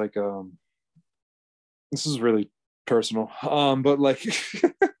 Where it's like, this is really personal. But like,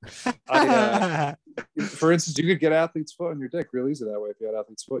 for instance, you could get athlete's foot on your dick real easy that way. If you had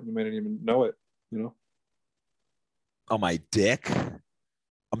athlete's foot, and you might not even know it. You know. On my dick.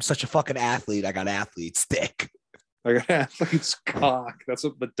 I'm such a fucking athlete. I got athlete's dick. I got athlete's cock. That's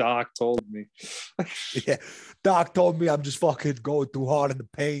what the doc told me. Yeah, doc told me I'm just fucking going too hard in the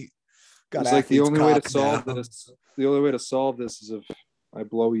paint. Got it's like the only way to solve now. this. The only way to solve this is if I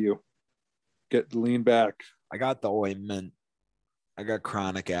blow you. Lean back. I got the ointment. I got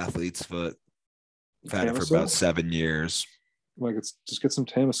chronic athlete's foot. I've had it for Tamisil? about 7 years. Like, it's just get some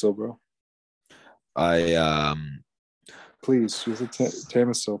Tamisil, bro. I Please use a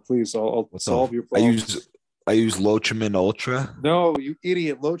Tamisil. Please, I'll solve your problem. I use Lotrimin Ultra. No, you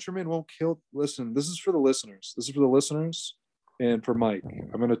idiot. Lotrimin won't kill. Listen, this is for the listeners. This is for the listeners and for Mike.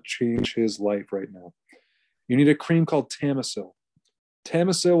 I'm going to change his life right now. You need a cream called Tamisil.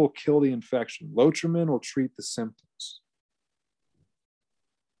 Tamisil will kill the infection. Lotrimin will treat the symptoms.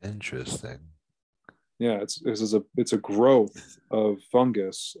 Interesting. Yeah, it's a growth of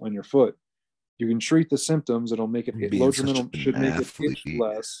fungus on your foot. You can treat the symptoms. It'll make it. Lotrimin should make it itch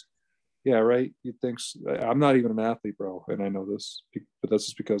less. Yeah, right. You think I'm not even an athlete, bro, and I know this, but that's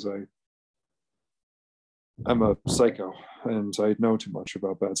just because I'm a psycho and I know too much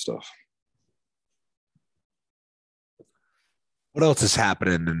about bad stuff. What else is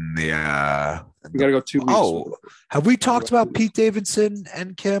happening in the? We gotta go 2 weeks. Oh, have we talked about Pete Davidson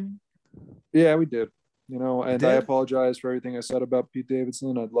and Kim? Yeah, we did. You know, and I apologize for everything I said about Pete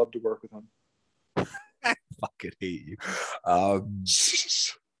Davidson. I'd love to work with him. I fucking hate you.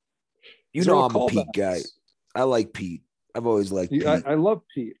 You know I'm a Pete guy. I like Pete. I've always liked Pete. I love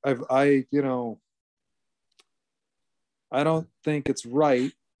Pete. I don't think it's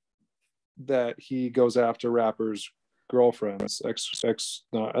right that he goes after rappers' girlfriends,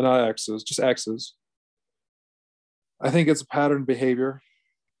 not exes, just exes. I think it's a pattern behavior.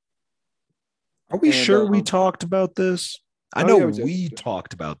 Are we sure we talked about this? I know we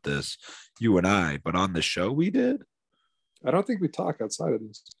talked about this, you and I, but on the show we did? I don't think we talk outside of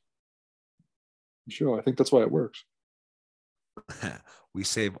this. Sure, I think that's why it works. We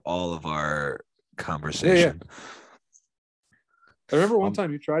save all of our conversation. Yeah. I remember one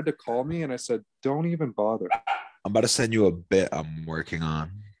time you tried to call me and I said, don't even bother. I'm about to send you a bit I'm working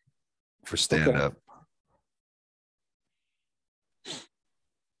on for stand-up.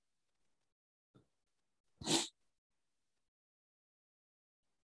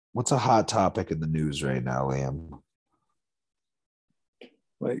 What's a hot topic in the news right now, Liam?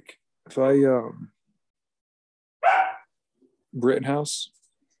 Like, if I Rittenhouse.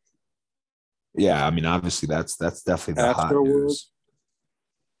 Yeah, I mean, obviously that's definitely the hot news.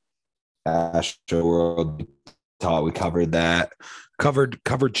 Astro World. Thought we covered that. Covered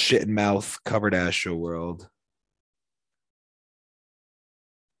shit in mouth. Covered Astro World.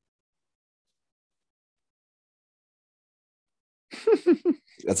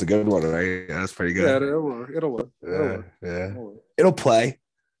 That's a good one, right? That's pretty good. Yeah, it'll work. Yeah. It'll play.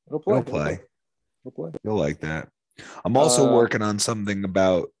 You'll like that. I'm also working on something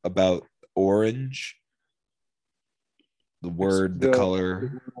about orange. The word, the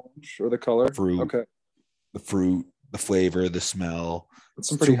color, or the color, fruit. Okay. The fruit, the flavor, the smell. It's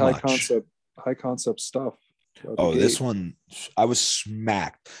some pretty high concept stuff. Oh, this one, I was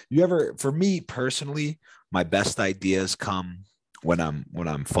smacked. For me personally, my best ideas come when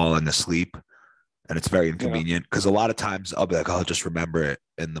I'm falling asleep, and it's very inconvenient because a lot of times I'll be like, I'll just remember it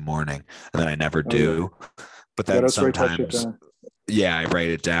in the morning, and then I never do. But then sometimes, I write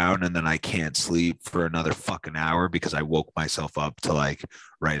it down, and then I can't sleep for another fucking hour because I woke myself up to like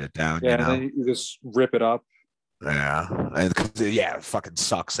write it down. Yeah, and then you just rip it up. Yeah, and it fucking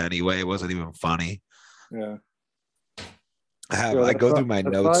sucks anyway. It wasn't even funny. Yeah. I go through my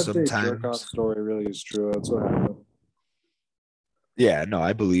notes sometimes. Jerk-off story really is true. That's what happened. Yeah, no,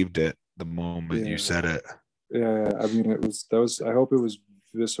 I believed it the moment you said it. Yeah, I mean, I hope it was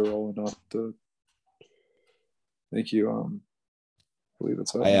visceral enough to make you believe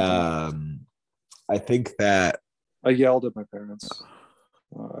it's happening. I think that I yelled at my parents.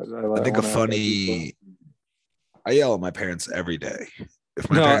 I yell at my parents every day. If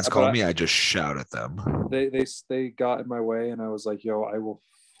my parents call me, I just shout at them. They got in my way, and I was like, "Yo, I will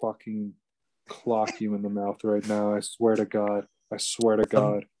fucking clock you in the mouth right now. I swear to God.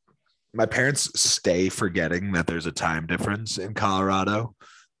 my parents stay forgetting that there's a time difference in Colorado.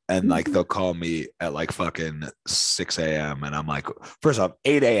 And like they'll call me at like fucking 6 a.m. And I'm like, first off,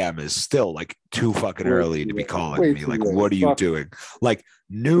 8 a.m. is still like too fucking early to be calling me. Like, what are you doing? Like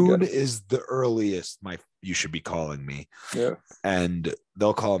noon is the earliest you should be calling me. Yeah. And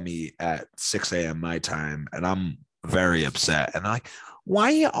they'll call me at 6 a.m. my time, and I'm very upset. And they're like, why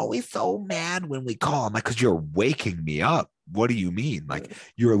are you always so mad when we call? I'm like, because you're waking me up. What do you mean? Like,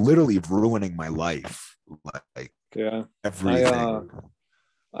 you're literally ruining my life. Like, everything.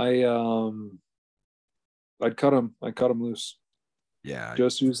 I'd cut them loose. Yeah.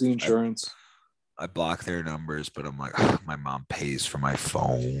 Just use the insurance. I block their numbers, but I'm like, my mom pays for my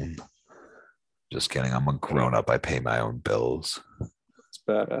phone. Just kidding. I'm a grown up. I pay my own bills. It's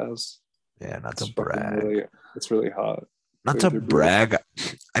badass. Yeah, not to brag. It's really hot. Not to brag.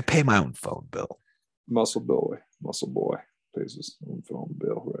 I pay my own phone bill. Muscle boy pays his own phone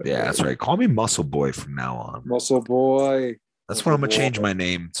bill. Right? Yeah, that's right. Call me Muscle Boy from now on. Muscle Boy. That's what I'm gonna change my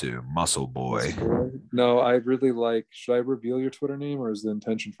name to, Muscle Boy. No, I really like. Should I reveal your Twitter name, or is the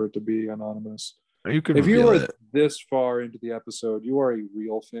intention for it to be anonymous? You can. If you are this far into the episode, you are a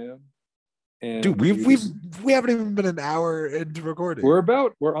real fan. And dude, we haven't even been an hour into recording.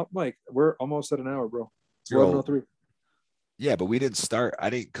 We're almost at an hour, bro. It's 11:03. Yeah, but we didn't start.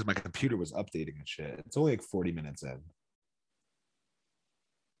 I didn't because my computer was updating and shit. It's only like 40 minutes in.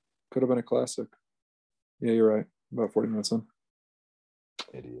 Could have been a classic. Yeah, you're right. About 40 minutes in.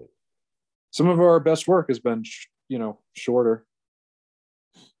 Idiot. Some of our best work has been, shorter.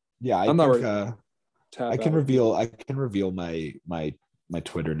 Yeah, I can reveal my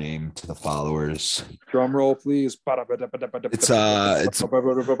Twitter name to the followers. Drum roll, please. It's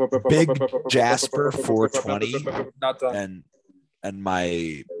Big Jasper 420. Not done. And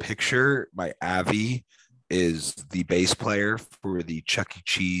my picture, my Avi, is the bass player for the Chuck E.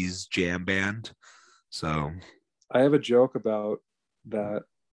 Cheese jam band. So I have a joke about that.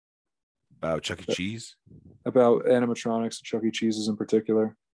 About Chuck E. Cheese? About animatronics and Chuck E. Cheese's in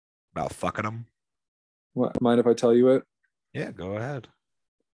particular. About fucking them? What? Mind if I tell you it? Yeah, go ahead.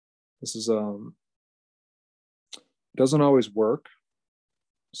 This is doesn't always work,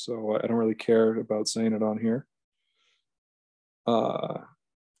 so I don't really care about saying it on here.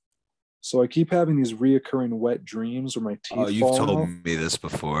 So I keep having these reoccurring wet dreams where my teeth. Oh, you've told me this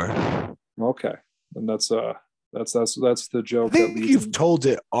before. Okay, and that's the joke. I think you've told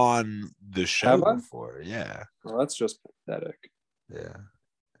it on the show before. Yeah. Well, that's just pathetic. Yeah.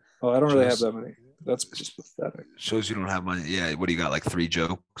 Well, I don't really have that many. That's just pathetic. Shows you don't have money. Yeah. What do you got? Like 3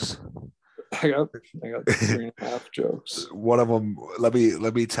 jokes? I got 3.5 jokes. One of them. Let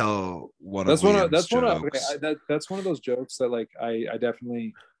me tell one of them. That's one of those jokes that like I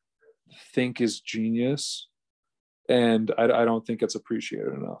definitely think is genius, and I don't think it's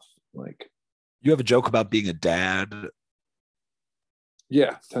appreciated enough. Like, you have a joke about being a dad.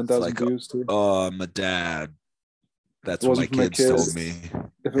 Yeah, 10,000 views too. Oh, I'm a dad. That's what my kids told me.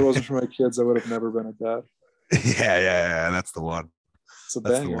 If it wasn't for my kids, I would have never been a dad. Yeah. That's the one.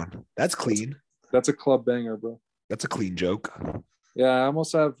 That's the one. That's clean. That's a club banger, bro. That's a clean joke. Yeah, I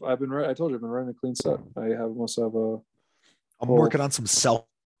told you I've been writing a clean set. I'm working on some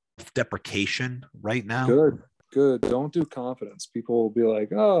self-deprecation right now. Good. Don't do confidence. People will be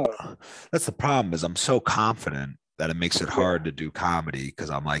like, oh. That's the problem, is I'm so confident that it makes it hard to do comedy, because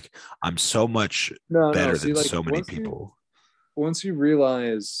I'm so much better than so many people. Once you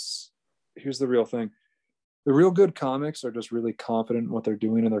realize, here's the real thing. The real good comics are just really confident in what they're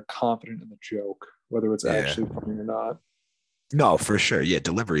doing, and they're confident in the joke, whether it's actually funny or not. No, for sure. Yeah,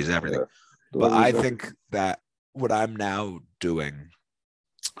 delivery is everything. But I think that what I'm now doing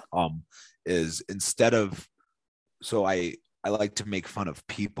is, instead of, so I like to make fun of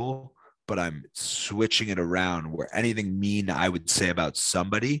people, but I'm switching it around where anything mean I would say about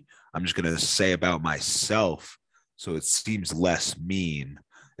somebody, I'm just going to say about myself. So it seems less mean.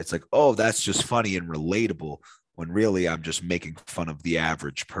 It's like, oh, that's just funny and relatable, when really I'm just making fun of the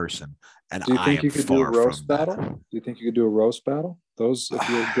average person. And do you think you could do a roast battle? Do you think you could do a roast battle? Those, if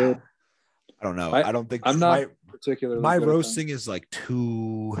you're good. I don't know. I don't think I'm not particularly. My roasting is like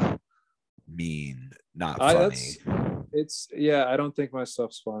too mean, not funny. I don't think my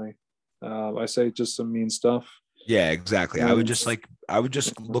stuff's funny. I say just some mean stuff. Yeah, exactly. I would just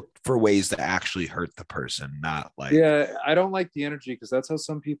look for ways to actually hurt the person, not like. Yeah, I don't like the energy, because that's how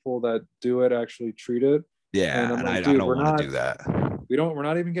some people that do it actually treat it. Yeah, and I don't want to do that. We're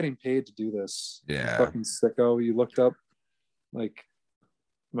not even getting paid to do this. Yeah, you fucking sicko. You looked up like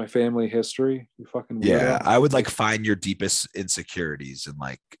my family history. You fucking weirdo. Yeah. I would like find your deepest insecurities and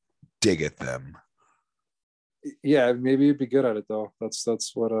like dig at them. Yeah, maybe you'd be good at it though.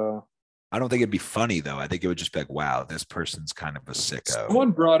 That's what I don't think it'd be funny though. I think it would just be like, wow, this person's kind of a sicko.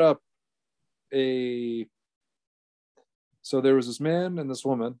 Someone brought up so there was this man and this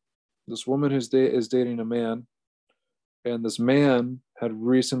woman. This woman is dating a man, and this man had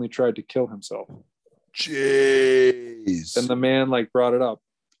recently tried to kill himself. Jeez. And the man like brought it up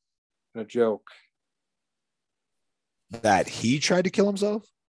in a joke. That he tried to kill himself?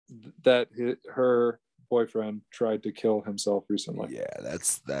 That her boyfriend tried to kill himself recently. Yeah,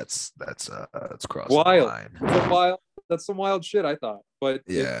 that's crossing wild. the line. That's some wild shit, I thought. But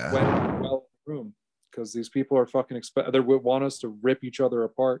yeah, it went well in the room because these people are fucking they want us to rip each other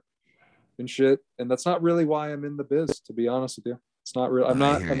apart and shit. And that's not really why I'm in the biz, to be honest with you. It's not real. I'm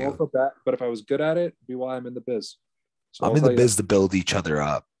also bad, but if I was good at it, it'd be why I'm in the biz. So I'm in the biz to build each other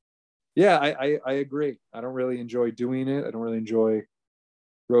up. Yeah, I agree. I don't really enjoy doing it. I don't really enjoy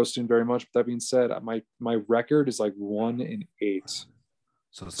roasting very much. But that being said, my record is like 1-8.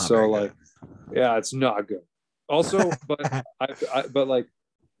 So it's not very good. Yeah, it's not good. Also, but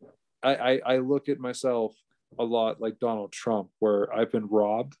I look at myself a lot like Donald Trump, where I've been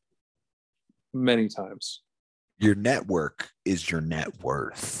robbed many times. Your network is your net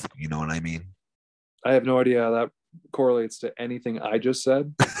worth. You know what I mean? I have no idea how that correlates to anything I just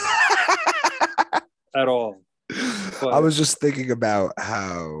said. At all. But I was just thinking about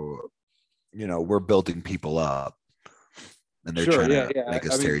how, we're building people up and they're trying to make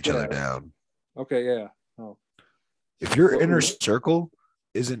us tear each other down. Okay, yeah. Oh. If your inner circle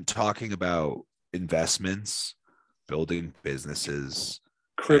isn't talking about investments, building businesses,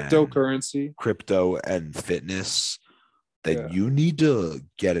 cryptocurrency, crypto and fitness, then you need to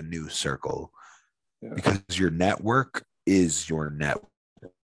get a new circle because your network is your net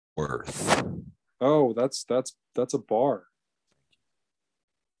worth. Oh, that's a bar.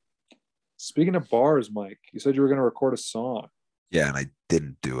 Speaking of bars, Mike, you said you were going to record a song. Yeah, and I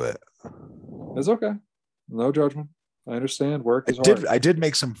didn't do it. It's okay. No judgment. I understand. Work is hard. I did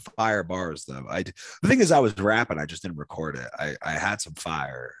make some fire bars though. The thing is, I was rapping. I just didn't record it. I had some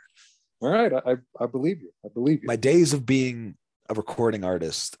fire. All right, I believe you. I believe you. My days of being a recording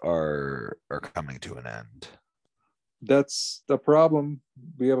artist are coming to an end. That's the problem.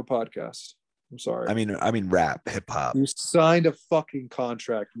 We have a podcast. I'm sorry. I mean, rap, hip hop. You signed a fucking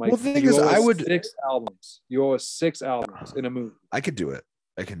contract, Mike. Well, the thing is, I would 6 albums. You owe us 6 albums in a movie. I could do it.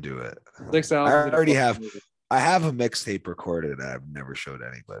 6 albums. I already have. I have a mixtape recorded, and I've never showed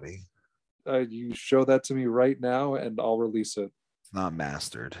anybody. You show that to me right now, and I'll release it. It's not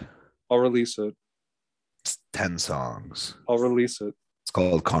mastered. I'll release it. It's 10 songs. I'll release it. It's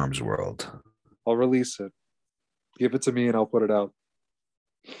called Carm's World. I'll release it. Give it to me, and I'll put it out.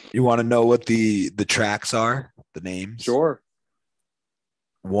 You want to know what the tracks are? The names? Sure.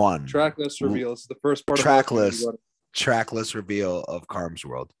 1. Track list reveal. This is the first part. Track list reveal of Carm's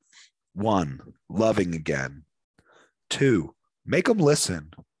World. 1. Loving Again. 2. Make 'em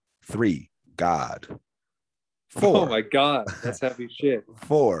Listen. 3. God. 4. Oh my God, that's heavy shit.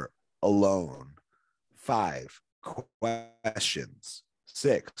 4. Alone. 5. Questions.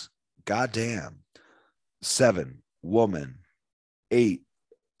 6. Goddamn. 7. Woman. 8.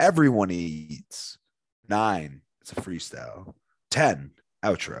 Everyone Eats. 9. It's a freestyle. 10.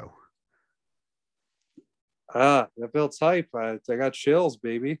 Outro. That feels hype. I got chills,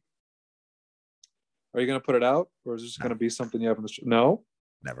 baby. Are you gonna put it out, or is it just gonna be something you have on the show? No,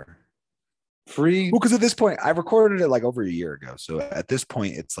 never. Free. Well, because at this point, I recorded it like over a year ago, so at this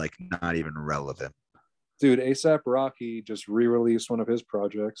point, it's like not even relevant. Dude, ASAP Rocky just re-released one of his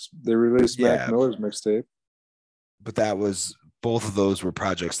projects. They released Mac Miller's mixtape. But both of those were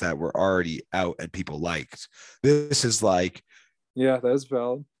projects that were already out and people liked. This is like, yeah, that is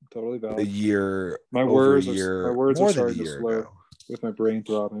valid. Totally valid. A year. My words are starting to slur with my brain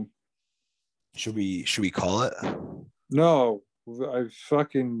throbbing. Should we call it? No, I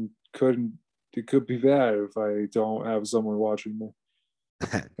fucking couldn't. It could be bad if I don't have someone watching me.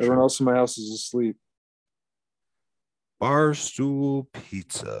 Everyone else in my house is asleep. Barstool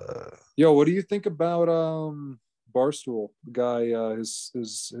Pizza. Yo, what do you think about Barstool? The guy,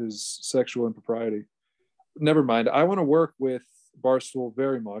 his sexual impropriety. Never mind. I want to work with Barstool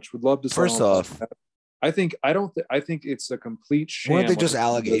very much. Would love to. First off, I think it's a complete sham. Weren't they just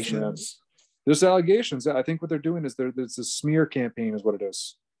allegations? There's allegations. I think what they're doing is there's a smear campaign, is what it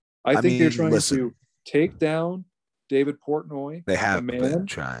is. I think they're trying to take down David Portnoy. They have been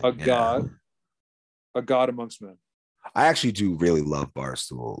trying. A god amongst men. I actually do really love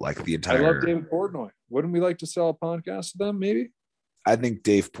Barstool. Like the entire. I love David Portnoy. Wouldn't we like to sell a podcast to them? Maybe. I think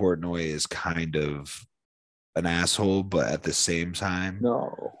Dave Portnoy is kind of an asshole, but at the same time,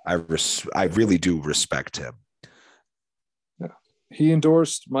 no, I really do respect him. Yeah. He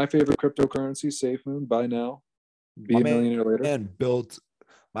endorsed my favorite cryptocurrency, SafeMoon. Buy now, be a millionaire later.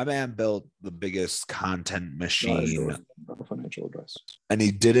 My man built the biggest content machine. Not financial advice. And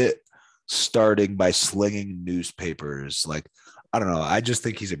he did it starting by slinging newspapers. Like, I don't know. I just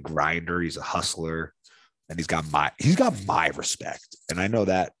think he's a grinder. He's a hustler. And he's got my respect. And I know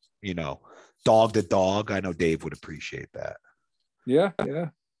that, dog to dog. I know Dave would appreciate that. Yeah.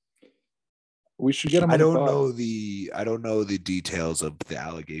 We should get him. I don't know the details of the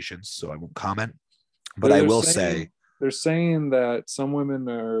allegations, so I won't comment. But I will say they're saying that some women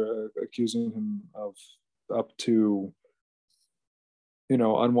are accusing him of up to,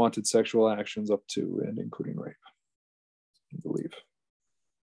 unwanted sexual actions up to and including rape, I believe.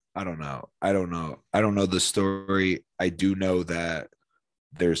 I don't know. I don't know the story. I do know that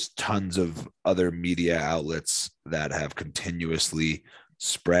there's tons of other media outlets that have continuously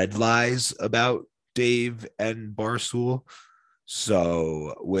spread lies about Dave and Barstool.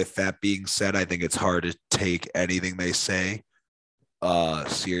 So with that being said, I think it's hard to take anything they say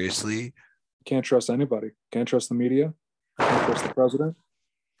seriously. Can't trust anybody. Can't trust the media. Can't trust the president.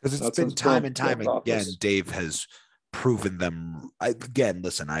 Because it's been time and time again, Dave has proven them.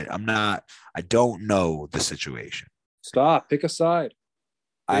 Listen, I don't know the situation. Stop. Pick a side.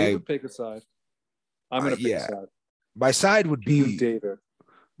 Dave would pick a side. I'm going to pick a side. My side would be David.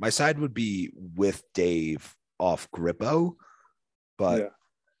 My side would be with Dave off Grippo, but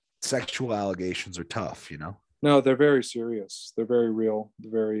sexual allegations are tough, No, they're very serious. They're very real.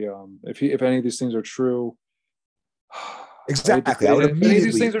 They're very if any of these things are true. Exactly. If any of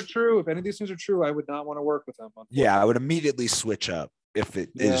these things are true, I would not want to work with them. Yeah, I would immediately switch up if it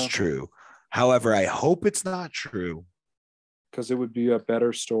is true. However, I hope it's not true. Because it would be a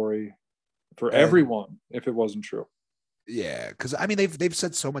better story for everyone if it wasn't true. Yeah, because I mean they've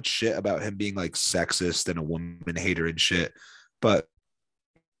said so much shit about him being like sexist and a woman hater and shit, but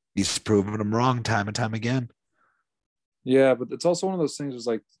he's proven them wrong time and time again. Yeah, but it's also one of those things. Is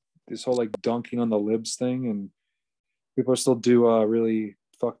like this whole like dunking on the libs thing, and people still do really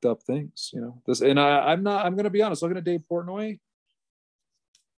fucked up things, This, and I'm gonna be honest. Looking at Dave Portnoy,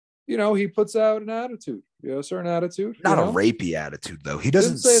 he puts out an attitude, a certain attitude. Not a rapey attitude though. He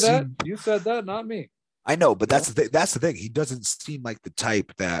doesn't say that. You said that, not me. I know, but that's the thing. He doesn't seem like the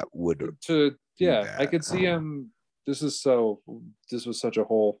type that would. I could see him. This was such a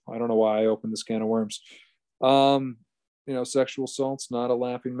hole. I don't know why I opened this can of worms. Sexual assault's not a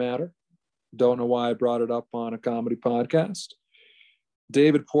laughing matter. Don't know why I brought it up on a comedy podcast.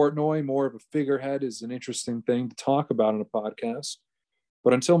 David Portnoy, more of a figurehead, is an interesting thing to talk about on a podcast.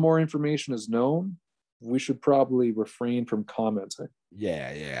 But until more information is known, we should probably refrain from commenting.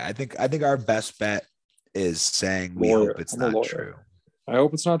 Yeah. I think our best bet is saying we hope it's not true. I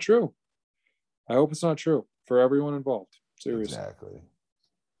hope it's not true. I hope it's not true for everyone involved. Seriously. Exactly.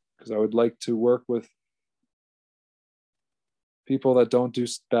 Because I would like to work with people that don't do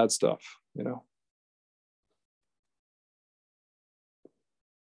bad stuff,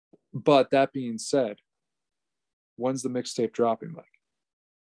 But that being said, when's the mixtape dropping, Mike?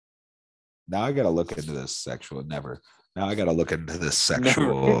 Now I got to look into this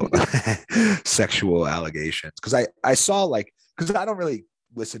sexual sexual allegations. Cause I saw cause I don't really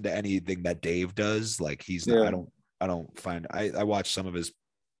listen to anything that Dave does. Like I don't find, I watch some of his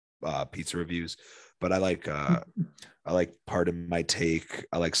pizza reviews, but I like Pardon My Take.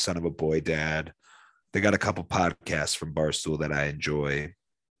 I like Son of a Boy Dad. They got a couple podcasts from Barstool that I enjoy.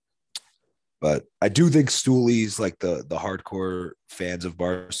 But I do think Stoolies, like the hardcore fans of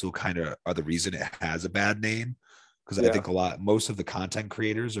Barstool, kind of are the reason it has a bad name. Because I think most of the content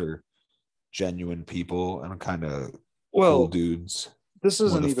creators are genuine people and kind of cool dudes. This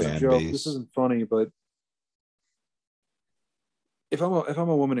isn't even a joke. This isn't funny, but if I'm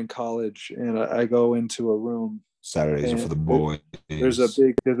a woman in college and I go into a room, Saturdays are for the boys. There's a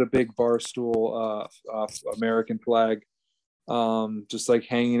big Barstool American flag. Just like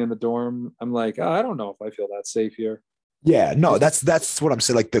hanging in the dorm. I'm like, I don't know if I feel that safe here. Yeah, no, that's what I'm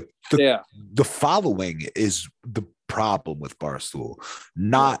saying. Like the following is the problem with Barstool,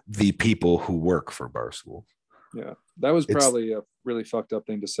 not the people who work for Barstool. Yeah, that was probably a really fucked up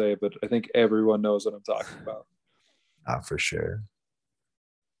thing to say, but I think everyone knows what I'm talking about. For sure.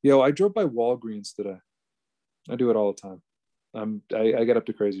 Yo, I drove by Walgreens today. I do it all the time. I get up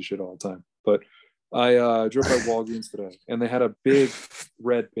to crazy shit all the time, but I drove by Walgreens today, and they had a big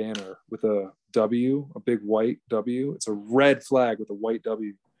red banner with a W, a big white W. It's a red flag with a white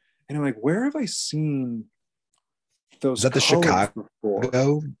W. And I'm like, where have I seen those? Is that the Chicago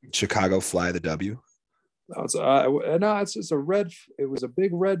before? Chicago fly the W? No, it's a red. It was a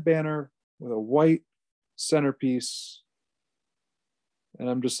big red banner with a white centerpiece. and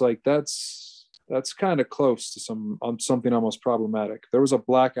I'm just like, that's kind of close to something almost problematic. There was a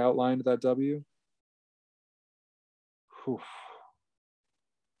black outline to that W. Whew.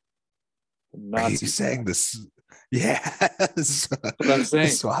 Are you saying this? Yes. What I'm saying.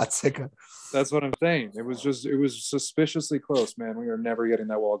 Swastika. That's what I'm saying. It was suspiciously close, man. We are never getting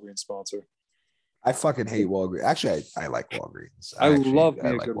that Walgreens sponsor. I fucking hate Walgreens. Actually, I like Walgreens. I love me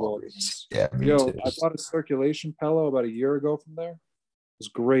a like good Walgreens. Yeah, me Yo, too. I bought a circulation pillow about a year ago from there. It was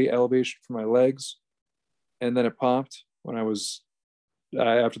great elevation for my legs. And then it popped when I was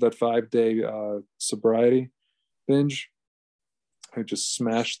after that 5-day sobriety binge. I just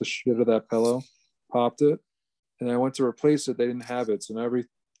smashed the shit out of that pillow, popped it, and I went to replace it. They didn't have it. So every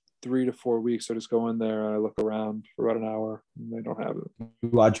 3 to 4 weeks, I just go in there and I look around for about an hour and they don't have it. You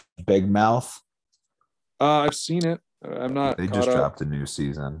watch Big Mouth? I've seen it. I'm not. They just dropped a new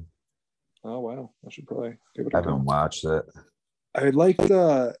season. Oh wow! I should probably give it. I haven't watched it. I liked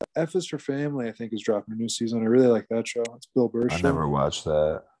F is for Family. I think is dropping a new season. I really like that show. It's Bill Burr's show. Never watched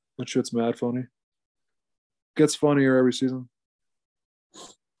that. That shit's mad funny. Gets funnier every season.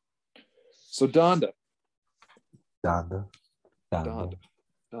 So Donda. Can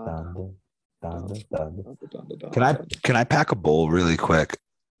I pack a bowl really quick?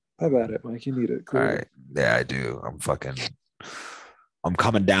 Have at it, Mike. You need it. Clearly. All right. Yeah, I do. I'm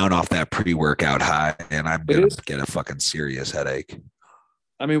coming down off that pre-workout high, and I'm gonna get a fucking serious headache.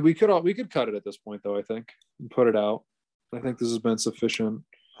 I mean, we could cut it at this point, though. I think and put it out. I think this has been sufficient.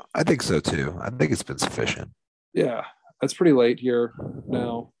 I think so too. I think it's been sufficient. Yeah, it's pretty late here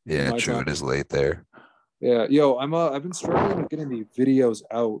now. Yeah, true. It is late there. Yeah, yo, I've been struggling with getting the videos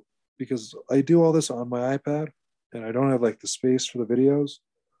out because I do all this on my iPad, and I don't have like the space for the videos,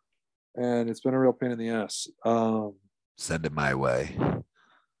 and it's been a real pain in the ass. Send it my way.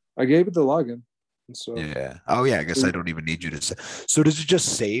 I gave it the login. So yeah. Oh yeah. I guess I don't even need you to say. So does it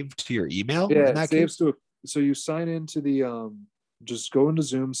just save to your email? Yeah, it saves to. So you sign into the just go into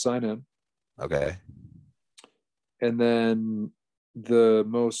Zoom, sign in. Okay. And then go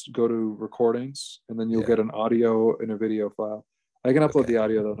to recordings, and then you'll get an audio and a video file. I can upload the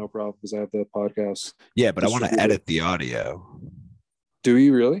audio though, no problem, because I have the podcast. Yeah, but I want to edit the audio. Do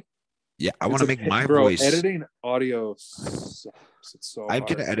you really? Yeah, I want to make my voice. Editing audio sucks. It's so I'm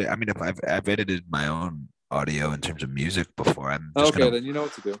gonna edit. I mean, if I've edited my own audio in terms of music before, I'm just gonna, then you know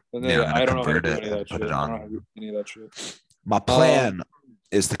what to do. And then I don't know how to convert do it any of that and put shit. it on. I don't know how to do any of that shit. My plan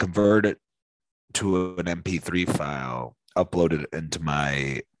is to convert it to an MP3 file, upload it into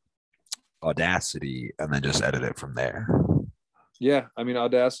my Audacity, and then just edit it from there. Yeah, I mean,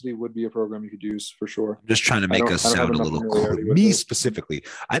 Audacity would be a program you could use for sure. I'm just trying to make us sound a little cool. Me specifically,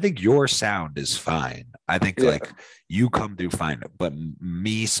 I think your sound is fine. I think like you come through fine, but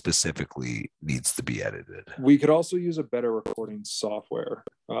me specifically needs to be edited. We could also use a better recording software.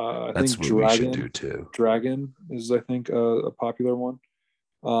 I That's think what we should do too. Dragon is, I think, a popular one.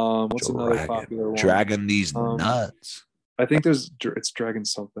 What's another popular one? Dragon these nuts. I think it's Dragon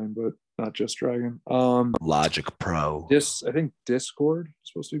something, but not just Dragon. Logic Pro. I think Discord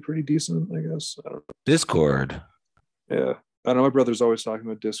is supposed to be pretty decent, I guess. I don't know. Discord. Yeah. I know my brother's always talking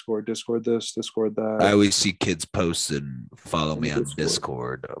about Discord. Discord this, Discord that. I always see kids posting, follow me on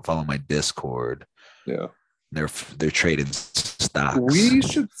Discord. Follow my Discord. Yeah. They're trading stocks. We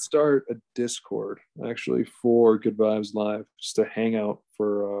should start a Discord actually for Good Vibes Live, just to hang out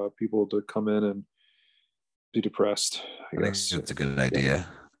for people to come in and be depressed. I guess that's a good idea.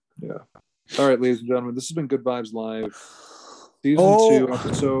 Yeah. All right, ladies and gentlemen, this has been Good Vibes Live, season 2,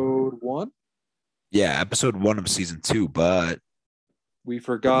 episode 1. Yeah, episode 1 of season 2, but we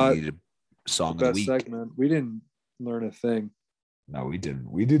forgot a song the of the week. Segment. We didn't learn a thing. No, we didn't.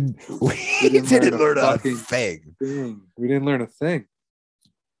 We didn't learn a thing. We didn't learn a thing.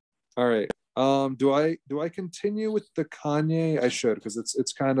 All right. Do I continue with the Kanye? I should, because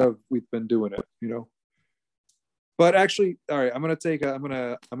it's kind of, we've been doing it, you know. But actually, all right, I'm gonna take a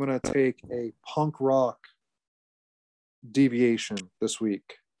punk rock deviation this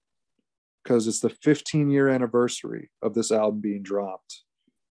week, because it's the 15-year anniversary of this album being dropped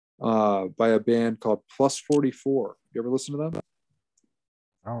by a band called Plus 44. You ever listen to them?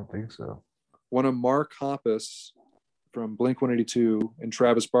 I don't think so. One of Mark Hoppus from Blink-182 and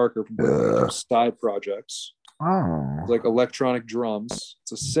Travis Barker from Blink-182 side projects. Oh. It's like electronic drums.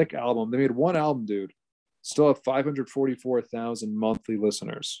 It's a sick album. They made one album, dude. Still have 544,000 monthly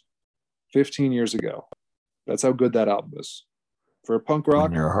listeners 15 years ago. That's how good that album is. For a punk rock,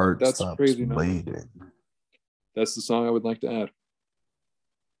 when your heart that's stops crazy. Bleeding. That's the song I would like to add.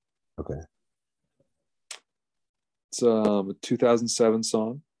 Okay. It's a 2007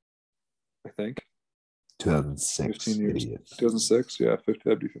 song, I think. 2006. 15 years. Idiot. 2006, yeah,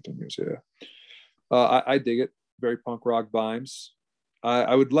 that'd be 15 years, yeah. I dig it. Very punk rock vibes.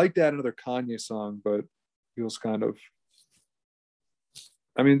 I would like to add another Kanye song, but feels kind of.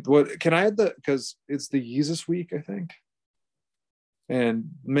 I mean, what can I add because it's the Yeezus week, I think, and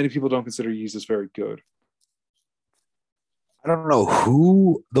many people don't consider Yeezus very good. I don't know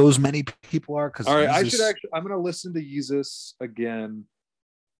who those many people are. Because all right, I'm gonna listen to Yeezus again.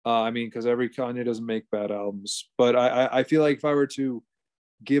 I mean, because every Kanye doesn't make bad albums, but I feel like if I were to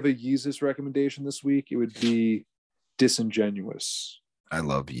give a Yeezus recommendation this week, it would be Disingenuous. I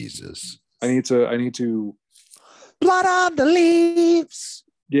love Yeezus. I need to. Blood on the Leaves.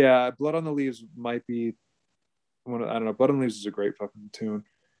 Yeah, Blood on the Leaves might be one. I don't know. Blood on the Leaves is a great fucking tune.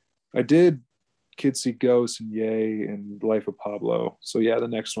 I did Kids See Ghosts and Yay and Life of Pablo. So yeah, the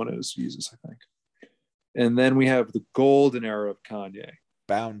next one is Yeezus, I think. And then we have the golden era of Kanye.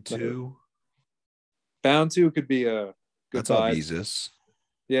 Bound to. Bound to could be a good That's vibe. all Yeezus.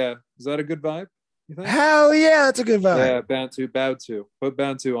 Yeah, is that a good vibe? You think? Hell yeah, that's a good vibe. Yeah, Bound to. Put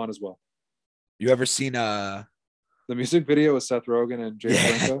Bound to on as well. You ever seen the music video with Seth Rogen and James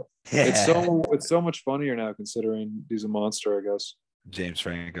Franco? Yeah. It's so much funnier now considering he's a monster, I guess. James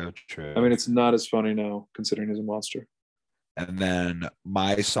Franco, true. I mean, it's not as funny now considering he's a monster. And then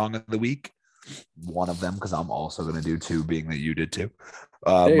my song of the week, one of them, because I'm also going to do two, being that you did too.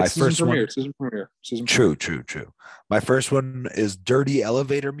 My first season premiere. True. My first one is Dirty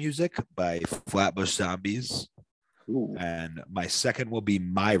Elevator Music by Flatbush Zombies. Ooh. And my second will be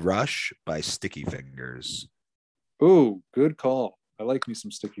My Rush by Sticky Fingers. Ooh, good call. I like me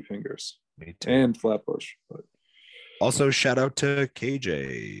some Sticky Fingers. Me too. And Flatbush. But also, shout out to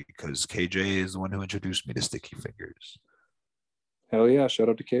KJ, because KJ is the one who introduced me to Sticky Fingers. Hell yeah, shout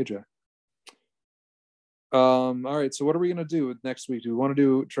out to KJ. All right, so what are we gonna do next week? Do we want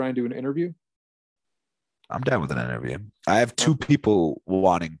to try and do an interview? I'm down with an interview. I have two people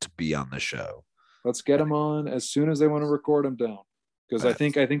wanting to be on the show. Let's get them on as soon as they want to record them down. Because I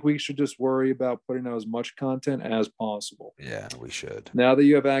think we should just worry about putting out as much content as possible. Yeah, we should. Now that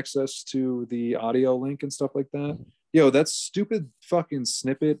you have access to the audio link and stuff like that. Yo, that stupid fucking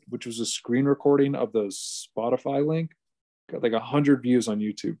snippet, which was a screen recording of the Spotify link, got like 100 views on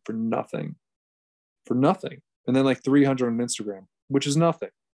YouTube for nothing. And then like 300 on Instagram, which is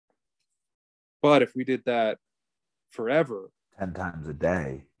nothing. But if we did that forever, 10 times a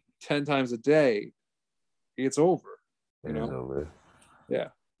day, it's over. It is over. Yeah.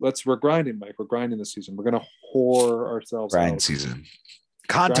 We're grinding, Mike. We're grinding this season. We're gonna whore ourselves grind out. Season.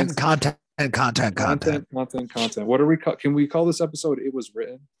 Content. What are we can we call this episode It Was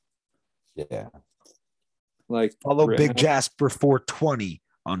Written? Yeah. Like follow Big Jasper 420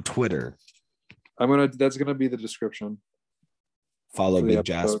 on Twitter. That's gonna be the description. Follow Big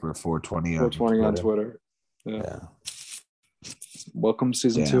Jasper 420 on Twitter. Yeah. Welcome to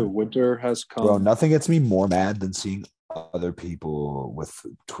season 2. Winter has come. Bro, nothing gets me more mad than seeing other people with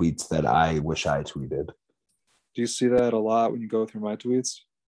tweets that I wish I tweeted. Do you see that a lot when you go through my tweets?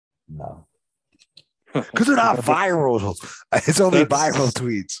 No. Because they're not viral. It's only viral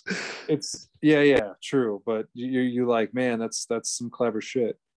tweets. It's true. But you like, man, that's some clever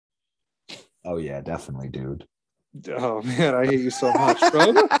shit. Oh yeah, definitely, dude. Oh man, I hate you so much,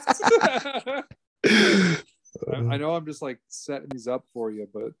 bro. I know I'm just like setting these up for you,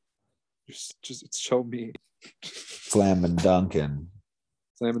 but it's so mean. Slamming Dunkin'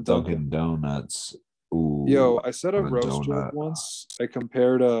 Donuts. Ooh, yo, I said a roast joke once. I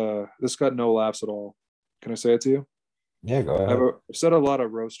compared this got no laughs at all. Can I say it to you? Yeah, go ahead. I've said a lot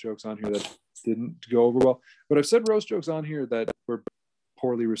of roast jokes on here that didn't go over well, but I've said roast jokes on here that were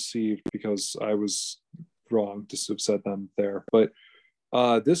poorly received because I was wrong to have said them there. But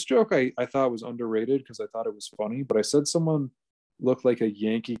this joke I thought was underrated because I thought it was funny, but I said someone looked like a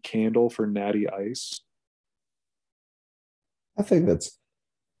Yankee Candle for Natty Ice. I think that's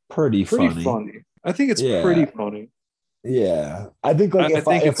pretty funny. I think it's pretty funny. Yeah. I think like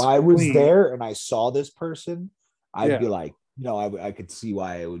if I was there and I saw this person, I'd be like, I could see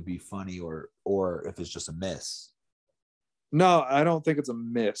why it would be funny or if it's just a miss. No, I don't think it's a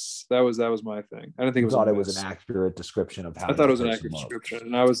miss. That was my thing. I didn't think it was an accurate description of how I thought it was an accurate description.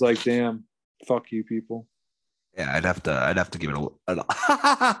 And I was like, damn, fuck you people. Yeah, I'd have to give it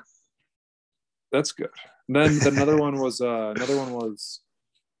a That's good. And then another one was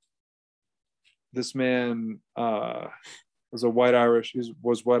this man was white Irish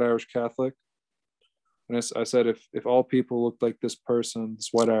Catholic. And I said if all people looked like this person, this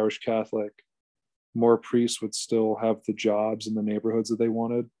white Irish Catholic, more priests would still have the jobs in the neighborhoods that they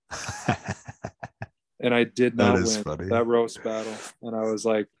wanted. And I did not win that roast battle. And I was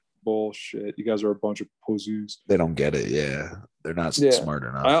like, bullshit. You guys are a bunch of pussies. They don't get it. Yeah, they're not Yeah. smart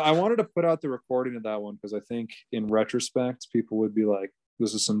enough. I wanted to put out the recording of that one because I think in retrospect, people would be like,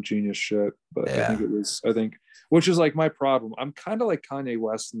 this is some genius shit. But Yeah. I think, which is like my problem. I'm kind of like Kanye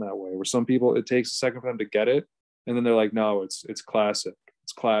West in that way, where some people, it takes a second for them to get it. And then they're like, no, it's classic.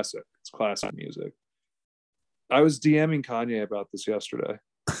 It's classic. It's classic music. I was DMing Kanye about this yesterday.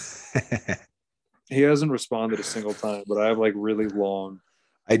 He hasn't responded a single time, but I have like really long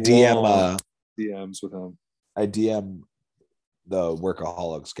DMs with him. I DM the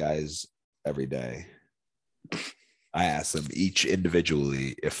Workaholics guys every day. I ask them each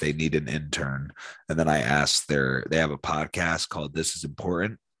individually if they need an intern, and then I ask they have a podcast called This Is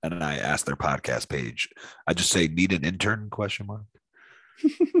Important, and then I ask their podcast page. I just say, need an intern? ?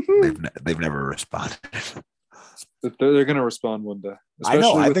 They've never responded. They're going to respond one day. I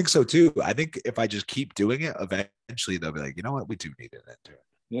know. I think so too. I think if I just keep doing it, eventually they'll be like, you know what? We do need an intern.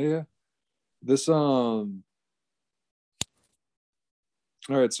 Yeah. This all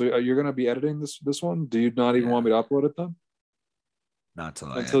right. So you're going to be editing this one. Do you not even want me to upload it then? Not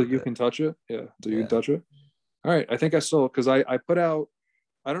until you can touch it. Yeah. Until you can touch it. All right. I think I still, because I put out,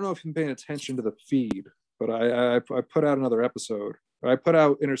 I don't know if you've been paying attention to the feed, but I put out another episode. I put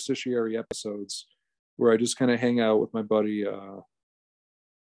out interstitiary episodes where I just kind of hang out with my buddy.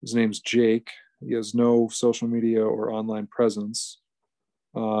 His name's Jake. He has no social media or online presence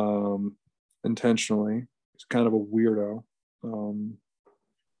intentionally. He's kind of a weirdo.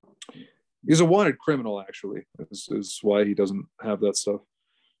 He's a wanted criminal, actually, is why he doesn't have that stuff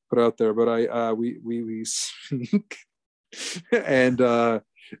put out there. But we speak, and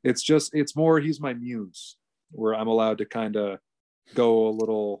it's more he's my muse, where I'm allowed to kind of go a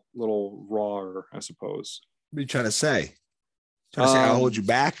little rawer, I suppose. What are you trying to say? Trying to say I'll hold you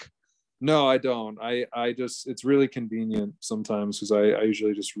back? No, I don't. I just, it's really convenient sometimes because I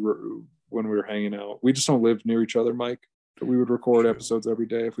usually just, when we were hanging out, we just don't live near each other, Mike. We would record episodes every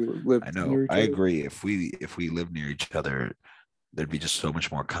day if we lived near each other. I agree. If we lived near each other, there'd be just so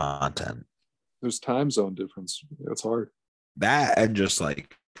much more content. There's time zone difference. It's hard. That and just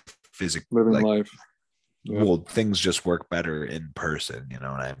like physically living life. Yeah. Well, things just work better in person. You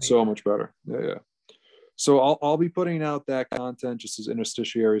know what I mean? So much better. Yeah. So I'll be putting out that content just as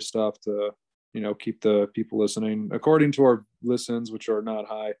interstitiary stuff to, keep the people listening. According to our listens, which are not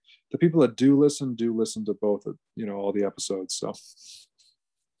high, the people that do listen to both, all the episodes. So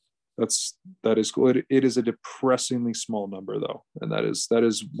that is cool. It is a depressingly small number though, and that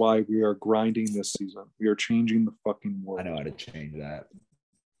is why we are grinding this season. We are changing the fucking world. I know how to change that.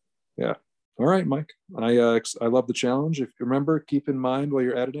 Yeah. All right, Mike. I love the challenge. If you remember, keep in mind while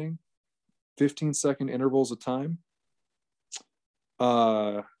you're editing, 15-second intervals of time.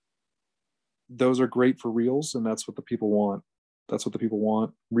 Those are great for reels, and that's what the people want.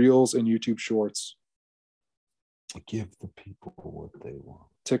 Reels and YouTube Shorts. Give the people what they want.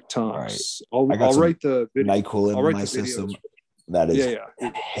 TikToks. Right. I'll write the video. NyQuil in my system. That is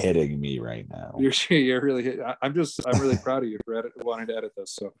yeah. hitting me right now. You're really. I'm really proud of you for wanting to edit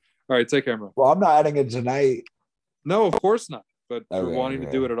this. So, all right, take care, man. Well, I'm not editing it tonight. No, of course not. But for wanting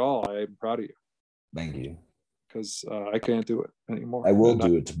to do it at all, I'm proud of you. Thank you. Because I can't do it anymore. I will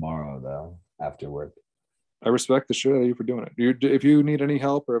do it tomorrow, though, after work. I respect the shit out of you for doing it. If you need any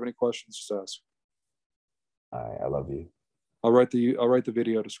help or have any questions, just ask. All right, I love you. I'll write the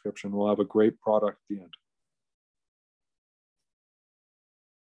video description. We'll have a great product at the end.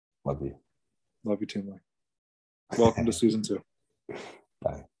 Love you. Love you too, Mike. Welcome to season 2.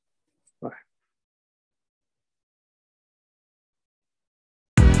 Bye.